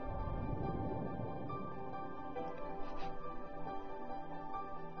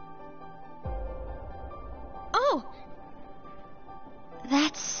 Oh!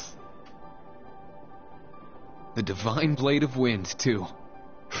 That's... The Divine Blade of Wind, too.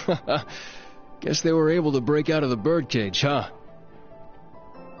 Guess they were able to break out of the birdcage, huh?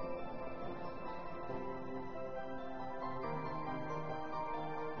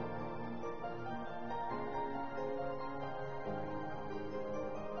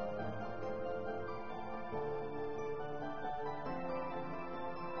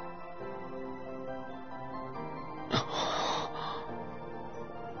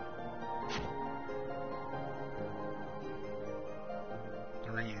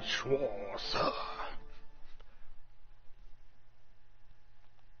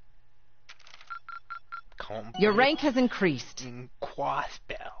 Your rank has increased.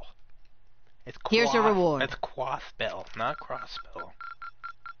 Crossbell. Here's your reward. It's Crossbell, not Crossbell.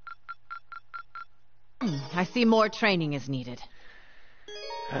 I see more training is needed.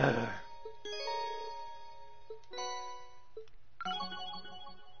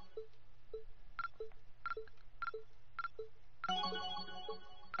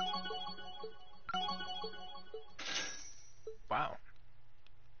 Wow.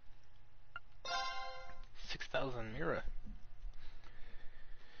 6,000 Mira.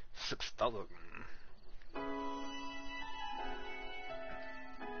 6,000.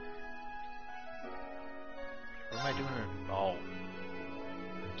 What am I doing? Oh.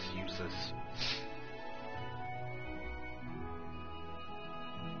 It's useless.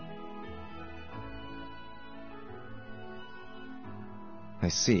 I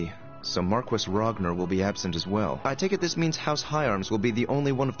see. So Marquis Ragnar will be absent as well. I take it this means House Higharms will be the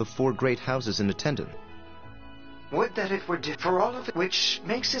only one of the 4 great houses in attendance. Would that it were for all of it, which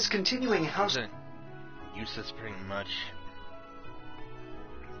makes his continuing house... Useless pretty much.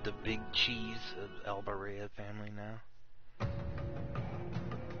 The big cheese of Albarea family now.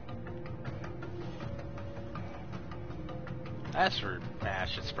 As for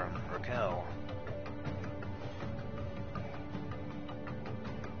Ash, it's from Raquel.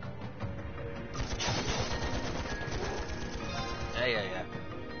 Yeah.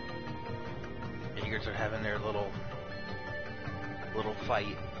 Eagers are having their little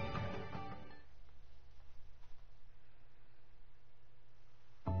fight.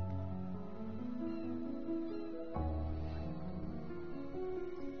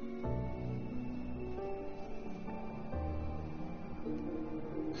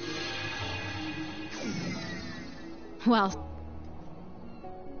 Well,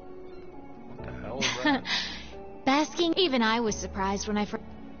 what the hell is that? Basking, even I was surprised when I first...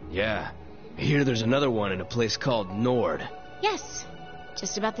 Yeah. I hear there's another one in a place called Nord. Yes,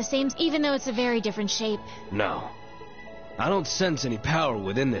 just about the same, even though it's a very different shape. No. I don't sense any power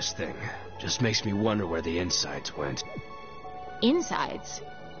within this thing. Just makes me wonder where the insides went. Insides?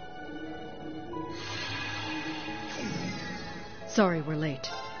 Sorry we're late.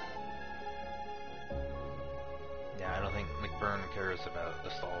 Yeah, I don't think Mcburn cares about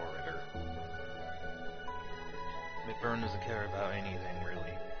the Stall Ritter. Mcburn doesn't care about anything, really.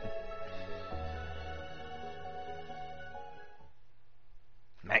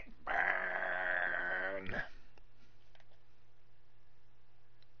 Mcburn!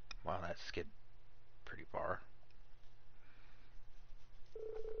 Wow, that skid pretty far.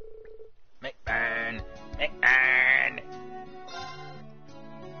 Mcburn! Mcburn!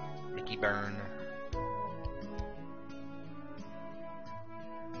 Mickey Burn.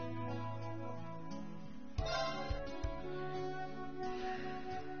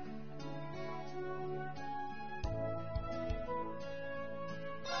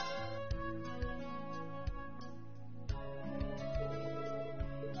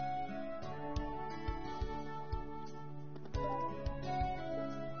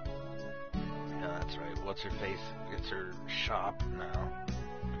 what's her face gets her shop now.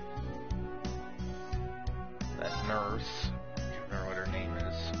 That nurse, I can't remember what her name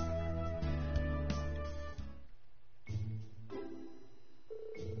is.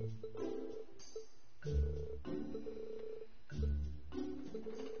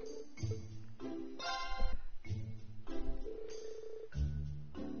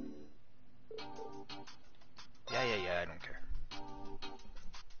 Yeah, I don't care.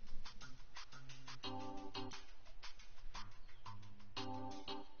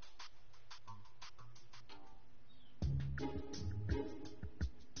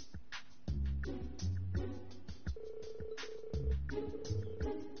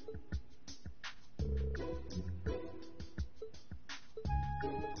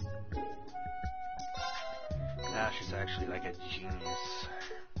 Ash is actually like a genius.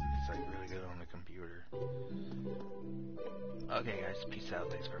 He's like really good on the computer. Okay guys, peace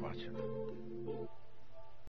out. Thanks for watching.